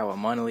over our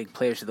minor league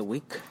players of the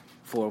week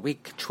for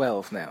week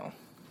 12 now.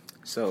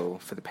 So,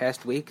 for the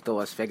past week, the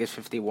Las Vegas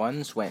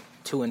 51s went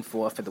 2-4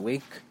 for the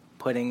week,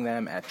 putting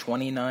them at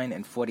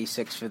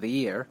 29-46 for the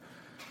year,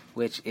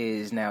 which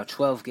is now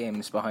 12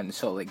 games behind the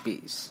Salt Lake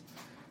Bees.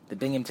 The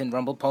Binghamton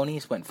Rumble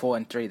Ponies went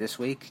 4-3 this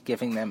week,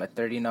 giving them a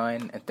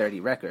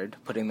 39-30 record,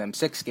 putting them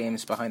 6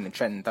 games behind the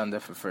Trenton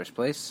Thunder for first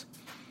place.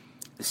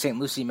 The St.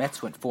 Lucie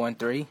Mets went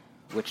 4-3,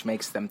 which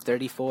makes them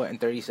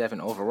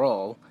 34-37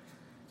 overall,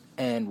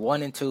 and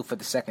 1-2 for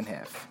the second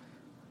half.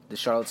 The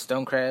Charlotte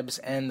Stonecrabs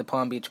and the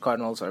Palm Beach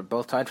Cardinals are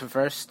both tied for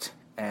first,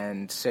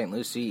 and St.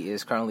 Lucie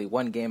is currently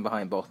 1 game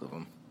behind both of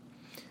them.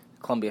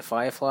 The Columbia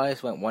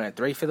Fireflies went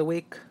 1-3 for the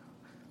week,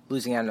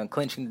 losing out on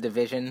clinching the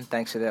division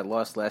thanks to that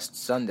loss last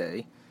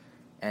Sunday,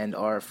 and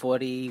are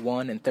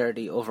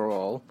 41-30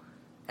 overall,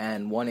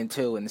 and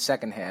 1-2 in the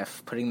second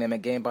half, putting them a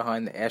game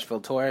behind the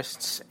Asheville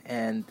Tourists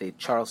and the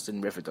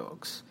Charleston River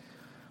Dogs.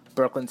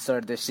 Brooklyn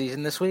started their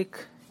season this week,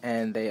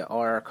 and they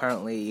are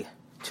currently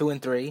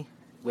 2-3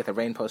 with a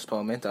rain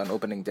postponement on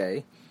opening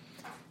day,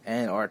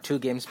 and are 2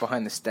 games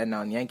behind the Staten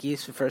Island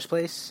Yankees for first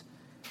place.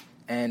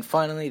 And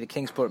finally, the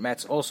Kingsport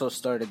Mets also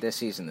started their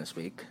season this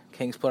week.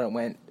 Kingsport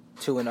went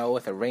 2-0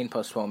 with a rain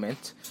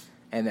postponement,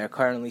 and they're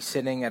currently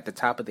sitting at the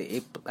top of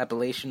the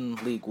Appalachian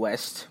League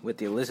West with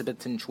the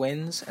Elizabethton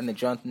Twins and the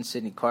Johnson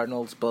City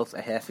Cardinals both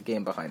a half a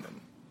game behind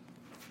them.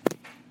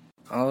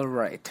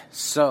 Alright,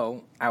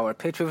 so our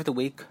pitcher of the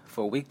week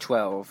for week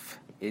 12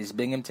 is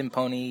Binghamton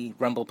Pony,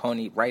 Rumble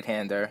Pony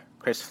right-hander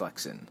Chris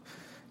Flexen.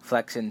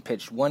 Flexen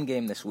pitched 1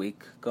 game this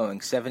week,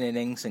 going 7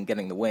 innings and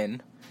getting the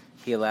win.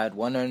 He allowed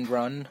 1 earned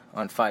run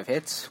on 5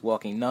 hits,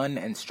 walking none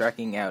and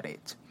striking out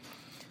 8.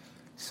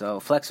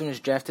 So Flexen was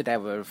drafted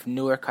out of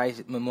Newark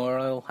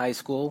Memorial High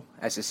School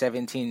as a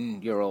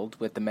 17-year-old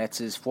with the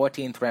Mets'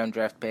 14th round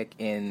draft pick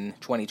in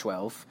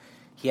 2012.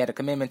 He had a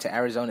commitment to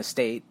Arizona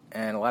State,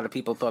 and a lot of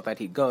people thought that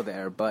he'd go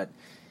there, but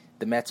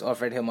the Mets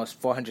offered him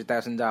almost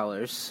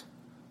 $400,000,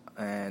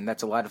 and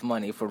that's a lot of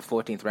money for a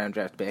 14th round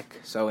draft pick.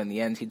 So in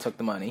the end, he took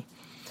the money.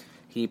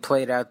 He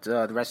played out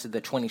the rest of the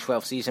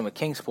 2012 season with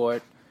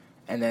Kingsport,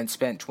 and then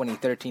spent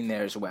 2013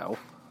 there as well.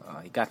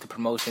 He got the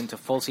promotion to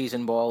full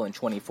season ball in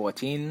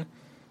 2014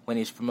 when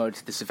he was promoted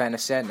to the Savannah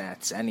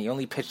Sadnats, and he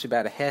only pitched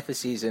about a half a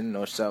season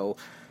or so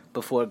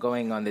before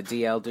going on the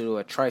DL due to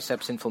a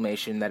triceps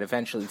inflammation that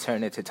eventually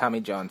turned into Tommy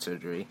John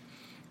surgery.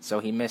 So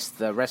he missed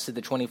the rest of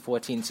the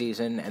 2014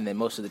 season and then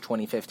most of the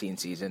 2015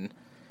 season.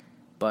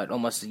 But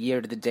almost a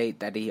year to the date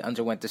that he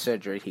underwent the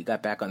surgery, he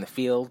got back on the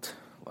field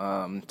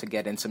to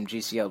get in some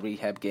GCL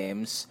rehab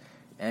games,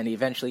 and he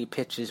eventually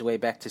pitched his way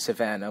back to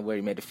Savannah, where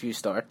he made a few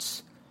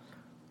starts.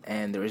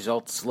 And the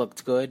results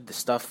looked good. The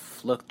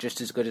stuff looked just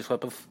as good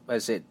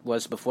as it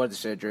was before the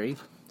surgery,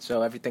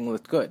 so everything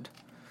looked good.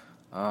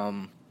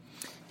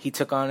 He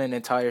took on an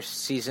entire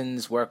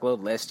season's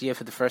workload last year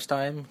for the first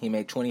time. He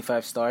made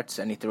 25 starts,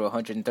 and he threw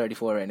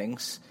 134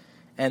 innings.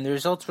 And the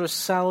results were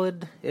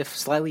solid, if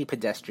slightly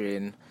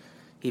pedestrian.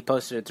 He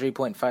posted a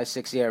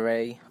 3.56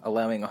 ERA,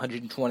 allowing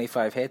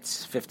 125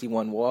 hits,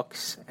 51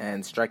 walks,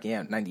 and striking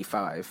out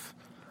 95.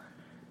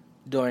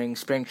 During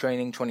spring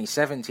training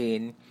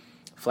 2017,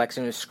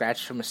 Flexen was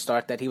scratched from a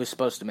start that he was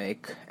supposed to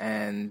make,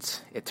 and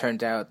it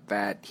turned out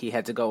that he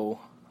had to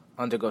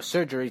undergo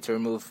surgery to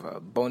remove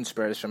bone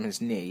spurs from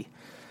his knee.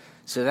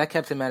 So that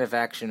kept him out of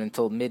action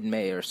until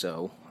mid-May or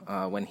so,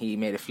 when he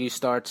made a few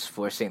starts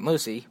for St.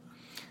 Lucie.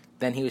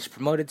 Then he was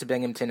promoted to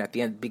Binghamton at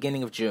the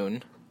beginning of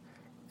June,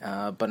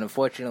 but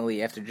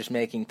unfortunately, after just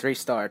making 3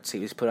 starts, he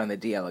was put on the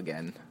DL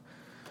again.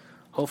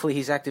 Hopefully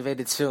he's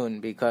activated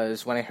soon,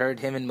 because when I heard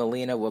him and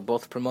Molina were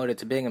both promoted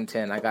to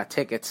Binghamton, I got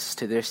tickets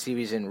to their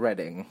series in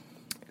Reading.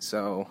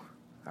 So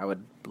I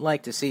would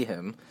like to see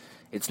him.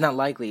 It's not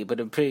likely, but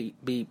it would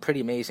be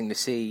pretty amazing to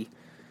see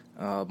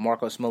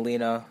Marcos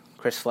Molina,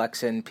 Chris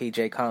Flexen,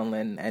 P.J.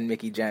 Conlon, and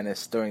Mickey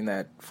Janis during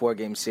that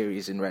 4-game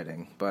series in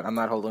Reading. But I'm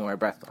not holding my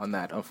breath on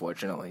that,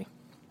 unfortunately.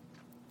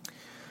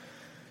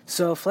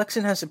 So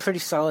Flexen has a pretty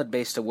solid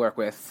base to work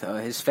with.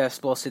 His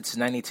fastball sits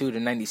 92 to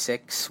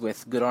 96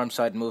 with good arm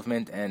side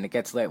movement, and it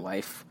gets late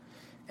life.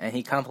 And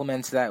he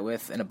complements that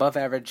with an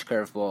above-average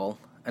curveball,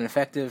 an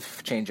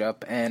effective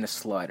changeup, and a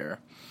slider.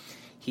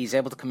 He's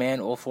able to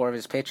command all 4 of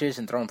his pitches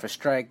and throw them for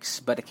strikes,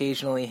 but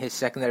occasionally his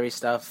secondary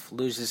stuff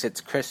loses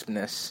its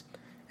crispness,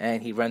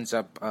 and he runs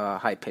up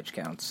high pitch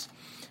counts.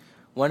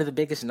 One of the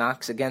biggest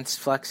knocks against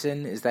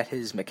Flexen is that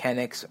his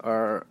mechanics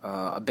are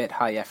a bit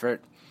high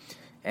effort,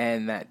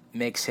 and that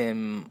makes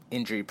him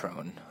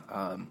injury-prone.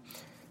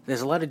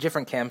 There's a lot of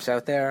different camps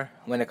out there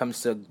when it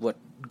comes to what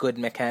good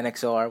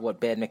mechanics are, what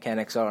bad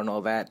mechanics are, and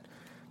all that,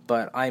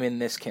 but I'm in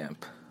this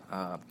camp.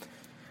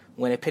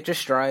 When a pitcher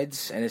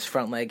strides and his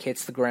front leg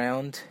hits the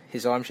ground,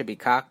 his arm should be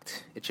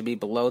cocked, it should be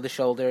below the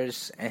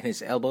shoulders, and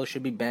his elbow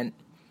should be bent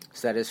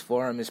so that his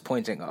forearm is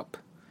pointing up.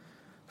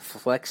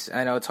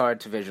 I know it's hard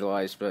to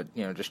visualize, but,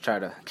 just try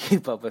to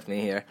keep up with me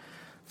here.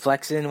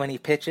 Flexen, when he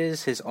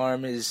pitches, his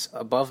arm is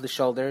above the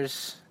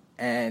shoulders,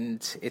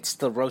 and it's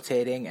still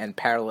rotating and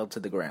parallel to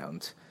the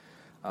ground.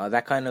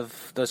 Those kind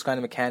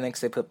of mechanics,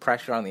 they put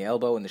pressure on the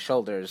elbow and the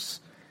shoulders.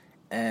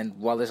 And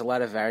while there's a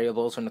lot of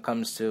variables when it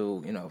comes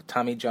to,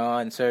 Tommy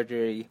John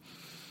surgery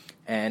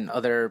and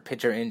other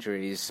pitcher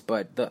injuries,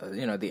 but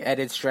the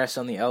added stress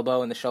on the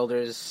elbow and the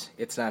shoulders,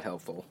 it's not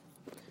helpful.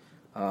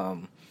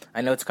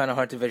 I know it's kind of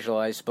hard to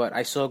visualize, but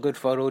I saw a good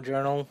photo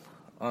journal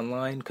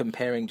online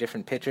comparing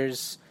different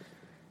pitchers.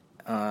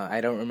 I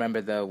don't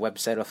remember the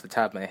website off the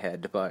top of my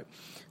head, but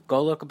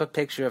go look up a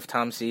picture of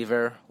Tom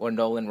Seaver or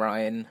Nolan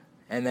Ryan,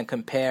 and then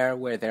compare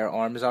where their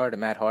arms are to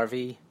Matt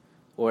Harvey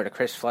or to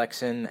Chris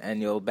Flexen,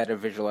 and you'll better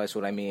visualize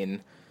what I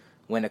mean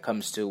when it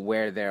comes to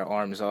where their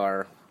arms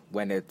are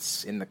when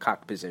it's in the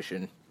cock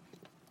position.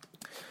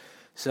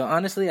 So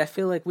honestly, I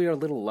feel like we are a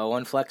little low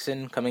on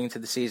Flexen coming into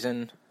the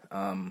season.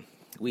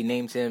 We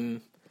named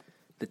him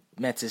the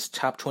Mets'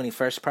 top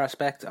 21st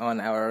prospect on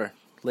our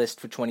list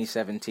for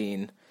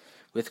 2017,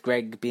 with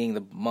Greg being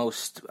the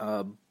most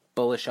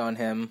bullish on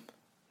him,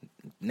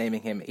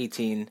 naming him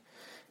 18,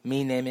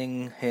 me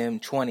naming him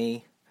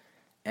 20,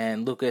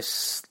 and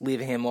Lucas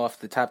leaving him off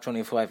the top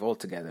 25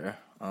 altogether.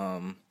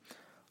 On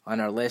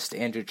our list,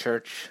 Andrew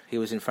Church, he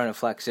was in front of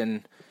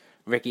Flexen.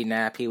 Ricky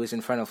Knapp, he was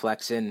in front of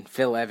Flexen.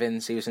 Phil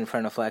Evans, he was in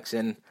front of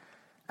Flexen.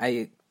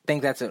 I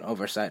think that's an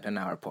oversight on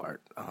our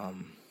part.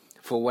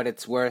 For what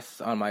it's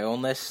worth, on my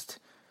own list,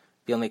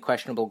 the only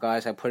questionable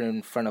guys I put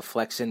in front of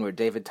Flexen were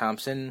David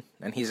Thompson,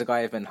 and he's a guy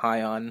I've been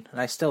high on,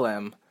 and I still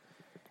am,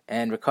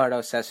 and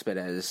Ricardo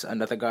Cespedes,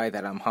 another guy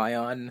that I'm high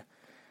on,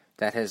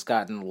 that has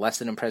gotten less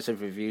than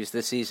impressive reviews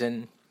this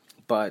season,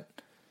 but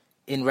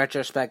in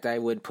retrospect, I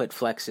would put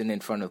Flexen in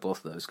front of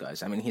both of those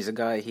guys. I mean, he's a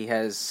guy, he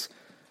has,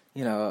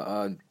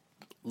 a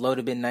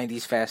low-to-mid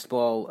 90s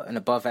fastball, an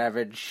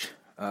above-average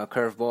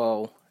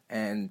curveball,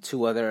 and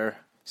 2 other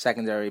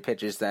secondary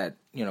pitches that,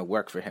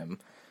 work for him.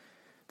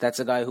 That's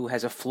a guy who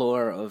has a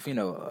floor of,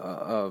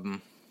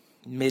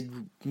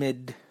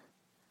 mid-level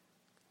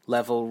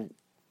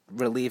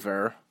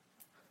reliever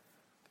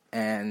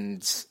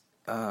and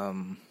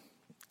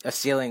a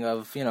ceiling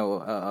of,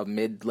 a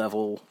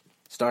mid-level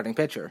starting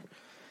pitcher.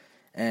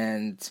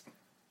 And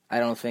I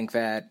don't think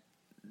that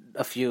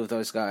a few of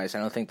those guys, I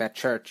don't think that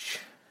Church,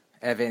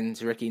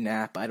 Evans, Ricky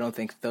Knapp, I don't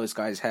think those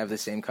guys have the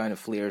same kind of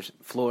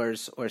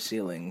floors or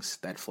ceilings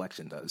that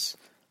Flexen does.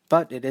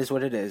 But it is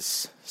what it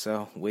is,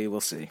 so we will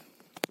see.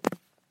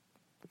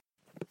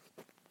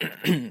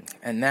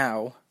 And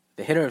now,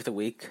 the hitter of the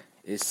week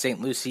is St.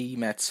 Lucie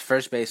Mets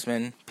first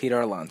baseman Peter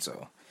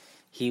Alonso.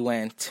 He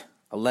went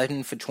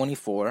 11 for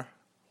 24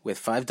 with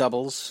 5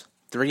 doubles,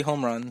 3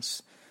 home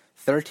runs,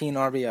 13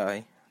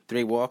 RBI,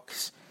 3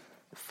 walks,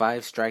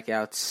 5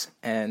 strikeouts,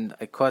 and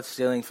a caught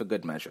stealing for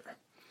good measure.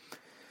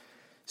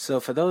 So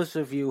for those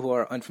of you who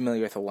are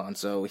unfamiliar with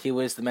Alonso, he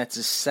was the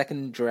Mets'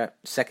 second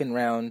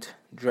round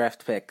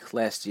draft pick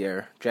last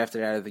year,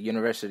 drafted out of the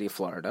University of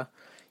Florida.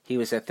 He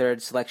was their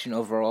 3rd selection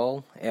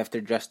overall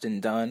after Justin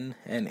Dunn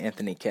and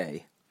Anthony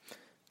Kay.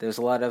 There was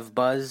a lot of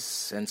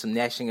buzz and some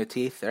gnashing of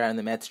teeth around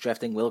the Mets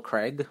drafting Will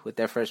Craig with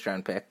their first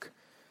round pick.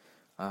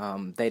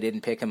 They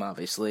didn't pick him,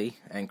 obviously,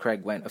 and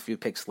Craig went a few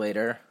picks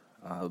later,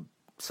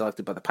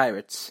 selected by the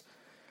Pirates.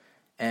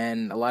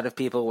 And a lot of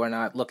people were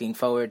not looking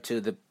forward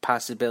to the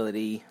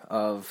possibility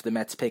of the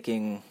Mets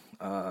picking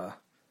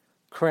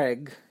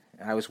Craig,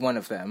 I was one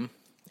of them,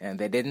 and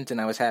they didn't,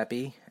 and I was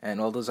happy, and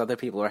all those other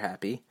people were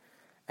happy.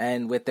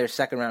 And with their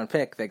second-round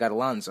pick, they got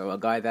Alonso, a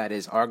guy that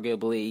is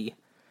arguably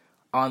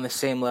on the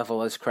same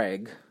level as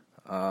Craig,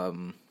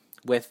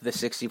 with the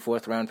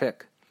 64th round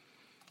pick.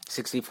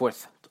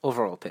 64th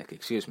overall pick,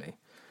 excuse me.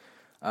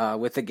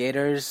 With the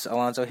Gators,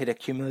 Alonso hit a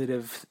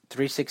cumulative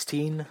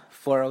 316,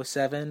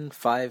 407,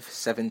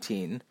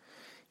 517.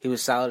 He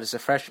was solid as a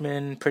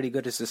freshman, pretty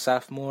good as a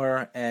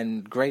sophomore,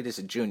 and great as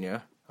a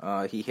junior.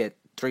 He hit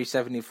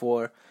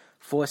 374,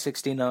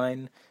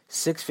 469,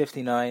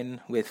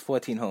 659 with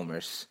 14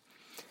 homers.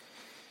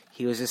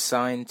 He was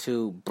assigned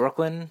to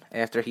Brooklyn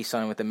after he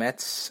signed with the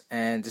Mets,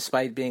 and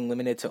despite being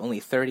limited to only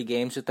 30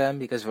 games with them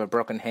because of a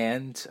broken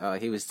hand,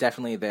 he was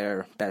definitely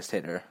their best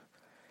hitter.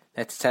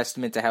 That's a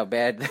testament to how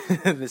bad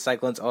the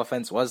Cyclones'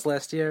 offense was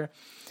last year,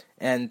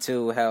 and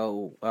to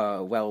how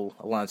well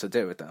Alonso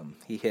did with them.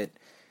 He hit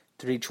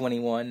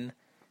 321,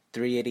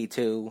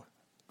 382,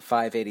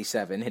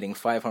 587, hitting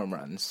 5 home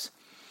runs.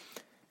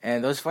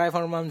 And those 5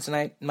 home runs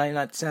might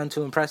not sound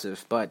too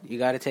impressive, but you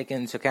got to take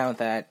into account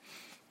that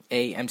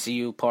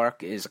MCU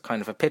Park is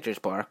kind of a pitcher's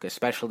park,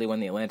 especially when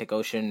the Atlantic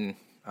Ocean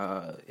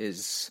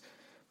is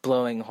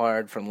blowing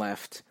hard from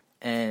left.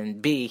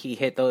 And B, he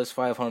hit those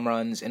 5 home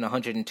runs in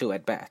 102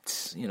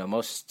 at-bats. You know,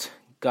 most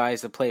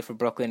guys that play for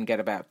Brooklyn get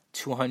about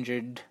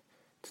 200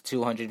 to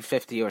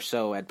 250 or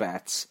so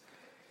at-bats.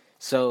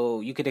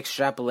 So you could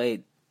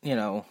extrapolate,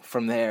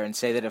 from there and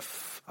say that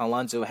if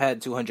Alonso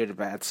had 200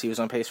 at-bats, he was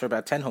on pace for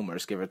about 10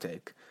 homers, give or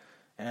take.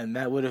 And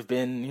that would have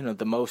been,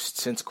 the most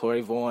since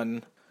Corey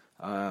Vaughn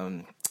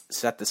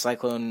set the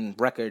Cyclone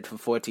record for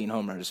 14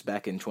 homers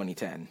back in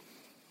 2010.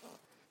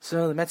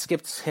 So the Mets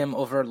skipped him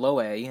over low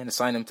A and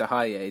assigned him to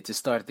high A to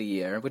start the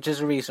year, which is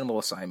a reasonable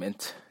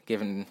assignment,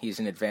 given he's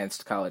an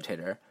advanced college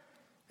hitter.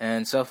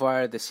 And so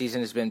far, the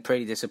season has been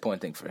pretty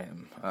disappointing for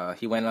him.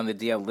 He went on the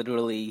DL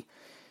literally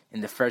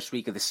in the first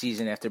week of the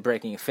season after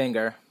breaking a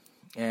finger,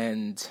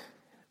 and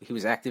he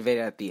was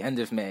activated at the end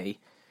of May,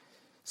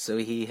 so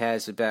he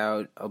has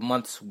about a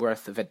month's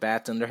worth of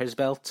at-bats under his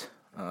belt.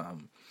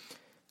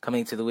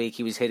 Coming to the week,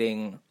 he was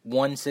hitting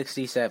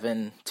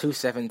 167,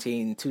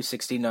 217,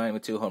 269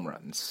 with 2 home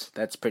runs.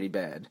 That's pretty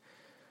bad.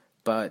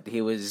 But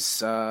he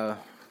was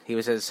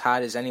as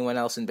hot as anyone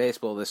else in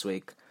baseball this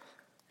week.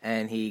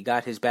 And he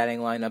got his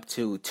batting line up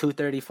to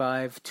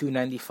 235,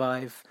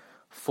 295,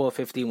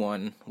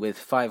 451 with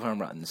 5 home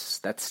runs.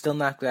 That's still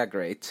not that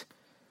great,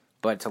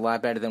 but it's a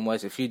lot better than it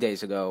was a few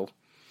days ago.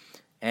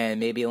 And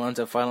maybe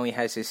Alonso finally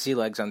has his sea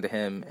legs under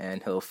him,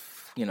 and he'll,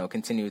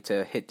 continue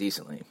to hit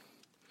decently.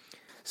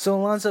 So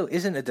Alonso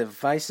isn't a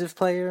divisive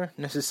player,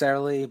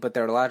 necessarily, but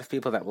there are a lot of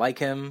people that like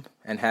him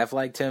and have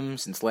liked him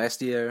since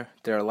last year.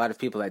 There are a lot of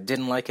people that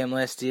didn't like him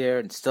last year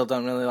and still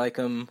don't really like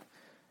him,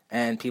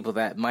 and people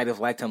that might have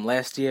liked him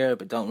last year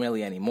but don't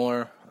really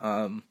anymore.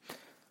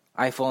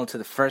 I fall into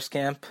the first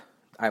camp.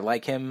 I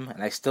like him,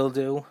 and I still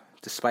do,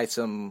 despite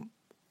some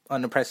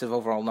unimpressive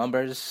overall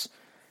numbers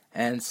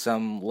and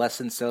some less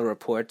than stellar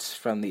reports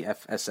from the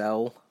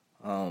FSL.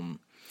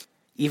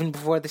 Even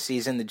before the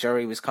season, the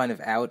jury was kind of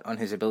out on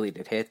his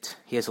ability to hit.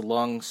 He has a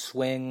long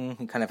swing,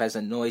 he kind of has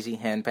a noisy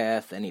hand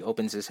path, and he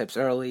opens his hips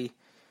early.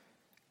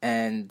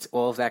 And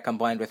all of that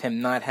combined with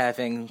him not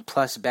having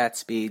plus bat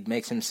speed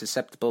makes him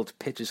susceptible to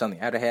pitches on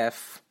the outer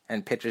half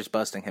and pitchers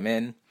busting him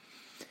in.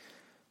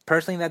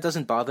 Personally, that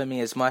doesn't bother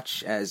me as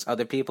much as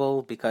other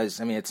people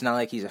because, it's not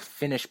like he's a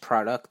finished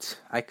product.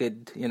 I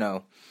could,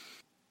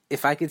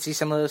 if I could see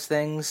some of those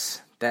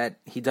things that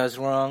he does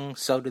wrong,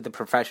 so do the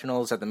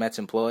professionals that the Mets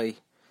employ.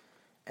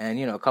 And,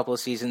 a couple of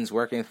seasons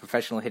working with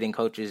professional hitting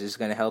coaches is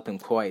going to help him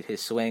quiet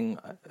his swing,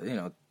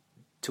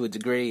 to a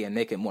degree and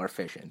make it more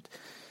efficient.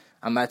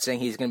 I'm not saying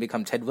he's going to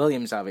become Ted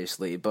Williams,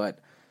 obviously, but,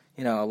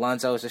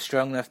 Alonso is a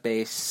strong enough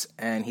base,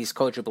 and he's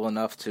coachable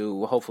enough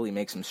to hopefully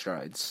make some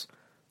strides.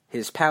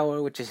 His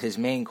power, which is his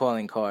main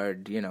calling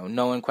card,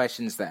 no one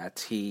questions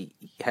that. He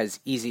has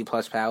easy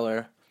plus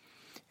power.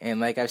 And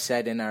like I've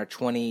said in our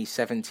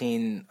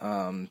 2017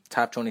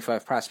 top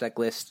 25 prospect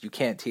list, you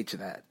can't teach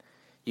that.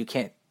 You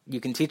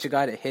can teach a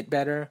guy to hit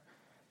better.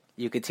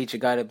 You could teach a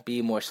guy to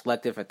be more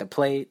selective at the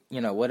plate,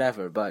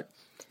 whatever. But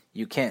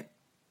you can't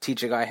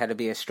teach a guy how to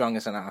be as strong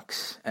as an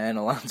ox. And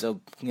Alonso,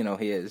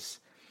 he is.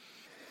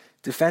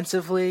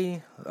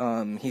 Defensively,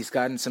 he's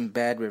gotten some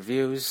bad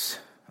reviews.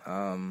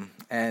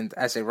 And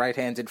as a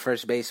right-handed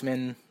first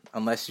baseman,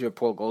 unless you're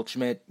Paul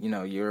Goldschmidt,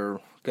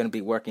 you're going to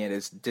be working at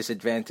his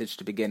disadvantage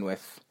to begin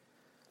with.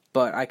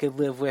 But I could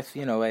live with,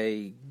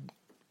 a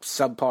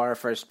subpar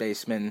first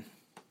baseman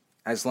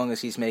as long as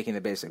he's making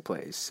the basic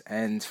plays.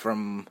 And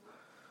from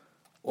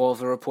all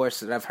the reports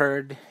that I've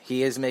heard,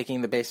 he is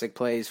making the basic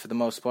plays for the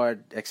most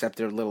part, except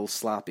they're a little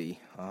sloppy.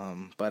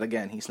 But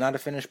again, he's not a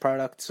finished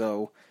product,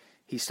 so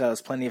he still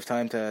has plenty of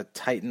time to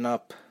tighten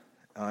up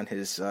on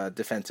his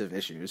defensive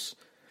issues.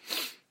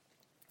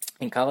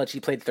 In college, he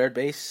played third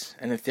base,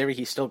 and in theory,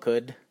 he still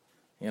could.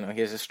 He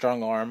has a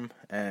strong arm,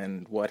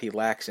 and what he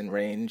lacks in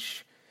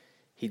range,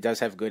 he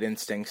does have good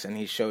instincts, and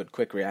he showed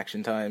quick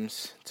reaction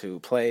times to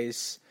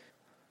plays.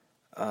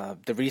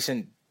 The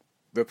recent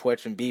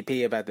reports from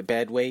BP about the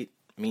bad weight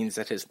means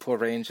that his pull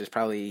range is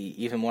probably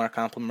even more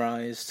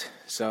compromised.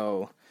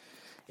 So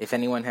if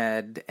anyone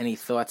had any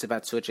thoughts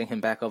about switching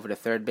him back over to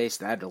third base,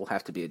 that'll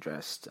have to be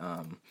addressed.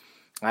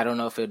 I don't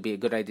know if it would be a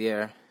good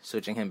idea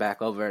switching him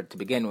back over to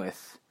begin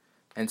with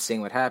and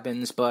seeing what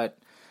happens, but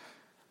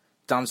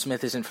Dom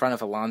Smith is in front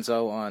of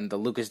Alonso on the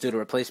Lucas Duda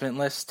replacement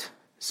list.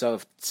 So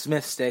if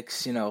Smith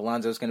sticks,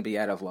 Alonso's going to be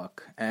out of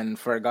luck. And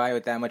for a guy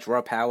with that much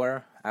raw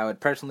power, I would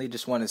personally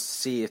just want to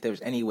see if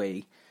there's any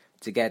way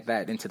to get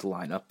that into the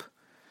lineup.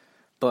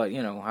 But,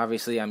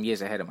 obviously I'm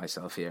years ahead of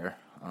myself here.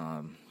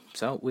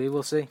 So we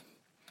will see.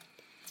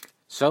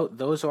 So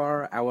those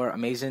are our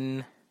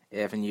Amazing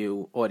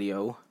Avenue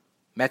audio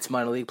Mets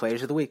Minor League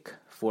Players of the Week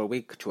for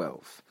Week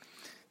 12.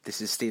 This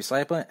is Steve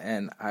Slipa,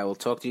 and I will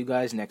talk to you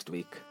guys next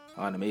week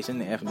on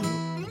Amazing Avenue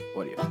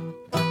audio.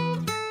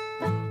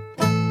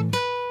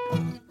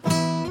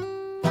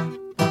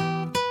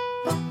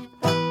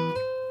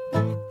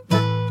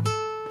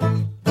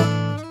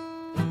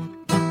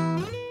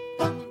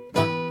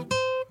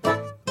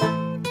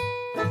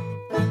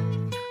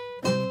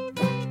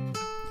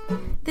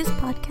 This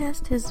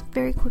podcast has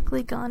very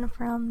quickly gone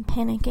from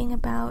panicking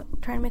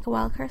about trying to make a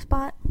wildcard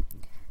spot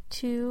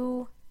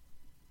to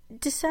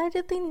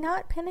decidedly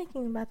not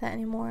panicking about that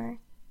anymore,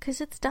 because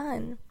it's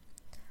done.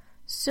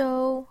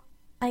 So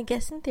I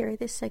guess in theory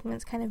this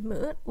segment's kind of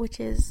moot, which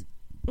is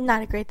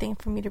not a great thing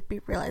for me to be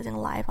realizing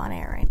live on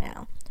air right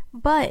now.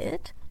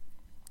 But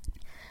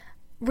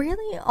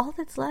really all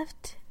that's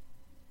left,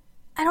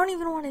 I don't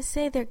even want to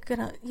say they're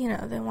gonna,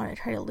 they want to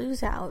try to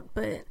lose out,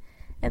 but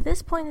at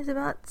this point it's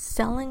about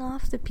selling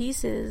off the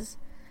pieces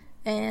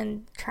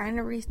and trying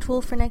to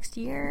retool for next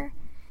year.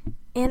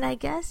 And I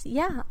guess,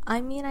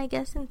 I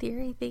guess in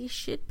theory they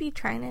should be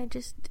trying to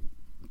just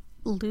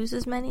lose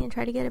as many and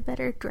try to get a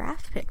better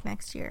draft pick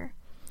next year.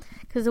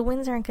 Because the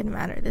wins aren't going to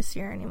matter this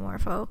year anymore,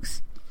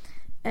 folks.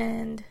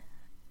 And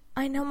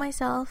I know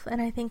myself,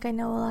 and I think I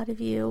know a lot of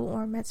you,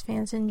 or Mets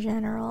fans in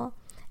general,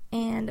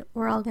 and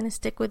we're all going to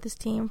stick with this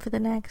team for the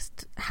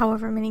next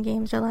however many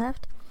games are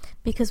left,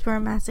 because we're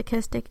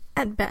masochistic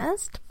at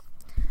best.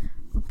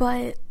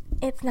 But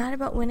it's not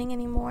about winning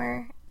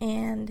anymore,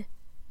 and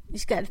you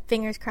just got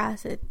fingers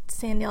crossed that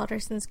Sandy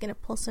Alderson's going to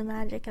pull some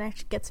magic and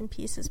actually get some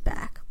pieces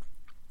back.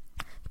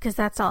 Because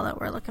that's all that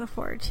we're looking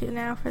forward to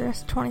now for the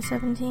rest of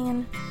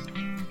 2017.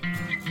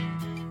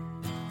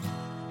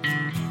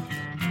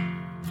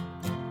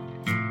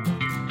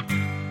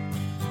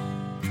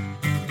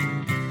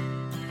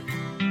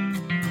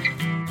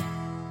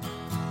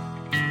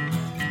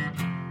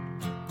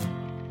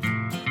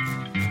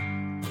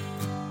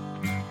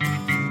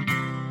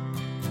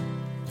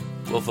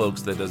 Well,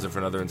 folks, that does it for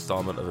another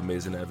installment of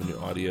Amazing Avenue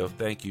Audio.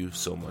 Thank you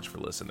so much for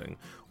listening.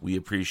 We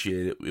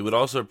appreciate it. We would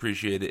also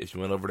appreciate it if you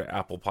went over to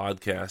Apple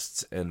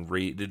Podcasts and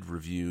rated,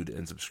 reviewed,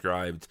 and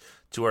subscribed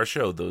to our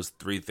show. Those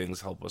three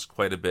things help us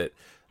quite a bit,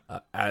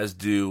 as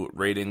do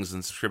ratings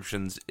and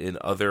subscriptions in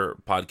other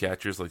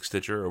podcatchers like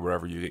Stitcher or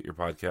wherever you get your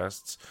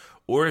podcasts.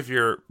 Or if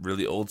you're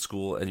really old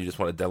school and you just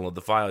want to download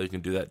the file, you can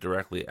do that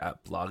directly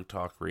at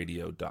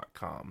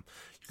blogtalkradio.com.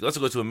 You can also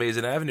go to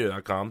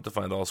AmazingAvenue.com to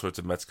find all sorts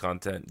of Mets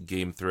content,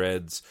 game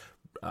threads,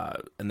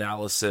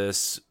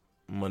 analysis,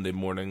 Monday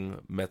morning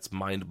Mets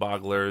mind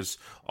bogglers,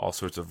 all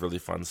sorts of really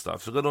fun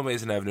stuff. So go to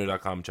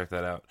AmazingAvenue.com and check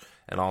that out.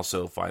 And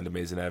also find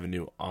Amazing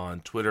Avenue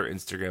on Twitter,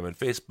 Instagram, and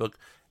Facebook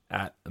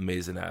at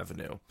Amazing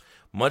Avenue.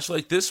 Much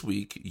like this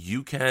week,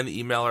 you can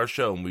email our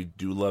show, and we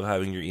do love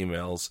having your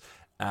emails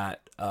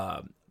at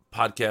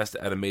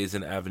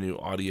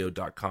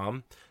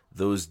podcast@AmazingAvenueAudio.com.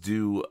 Those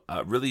do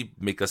really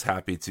make us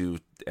happy to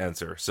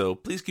answer. So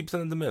please keep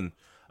sending them in,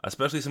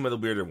 especially some of the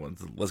weirder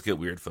ones. Let's get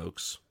weird,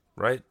 folks.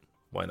 Right?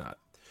 Why not?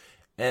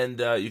 And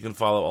you can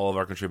follow all of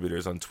our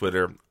contributors on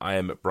Twitter. I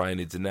am at Brian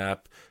Needs a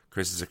Nap.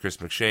 Chris is at Chris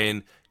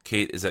McShane.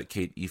 Kate is at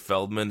Kate E.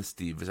 Feldman.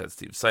 Steve is at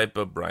Steve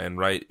Saipa. Brian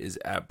Wright is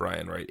at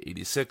Brian Wright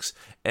 86.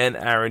 And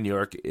Aaron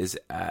York is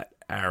at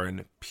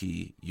Aaron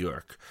P.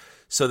 York.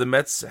 So the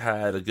Mets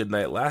had a good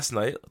night last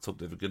night. Let's hope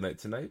they have a good night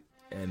tonight.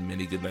 And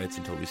many good nights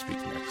until we speak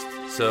next.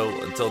 So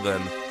until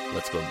then,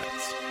 let's go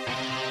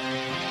Mets.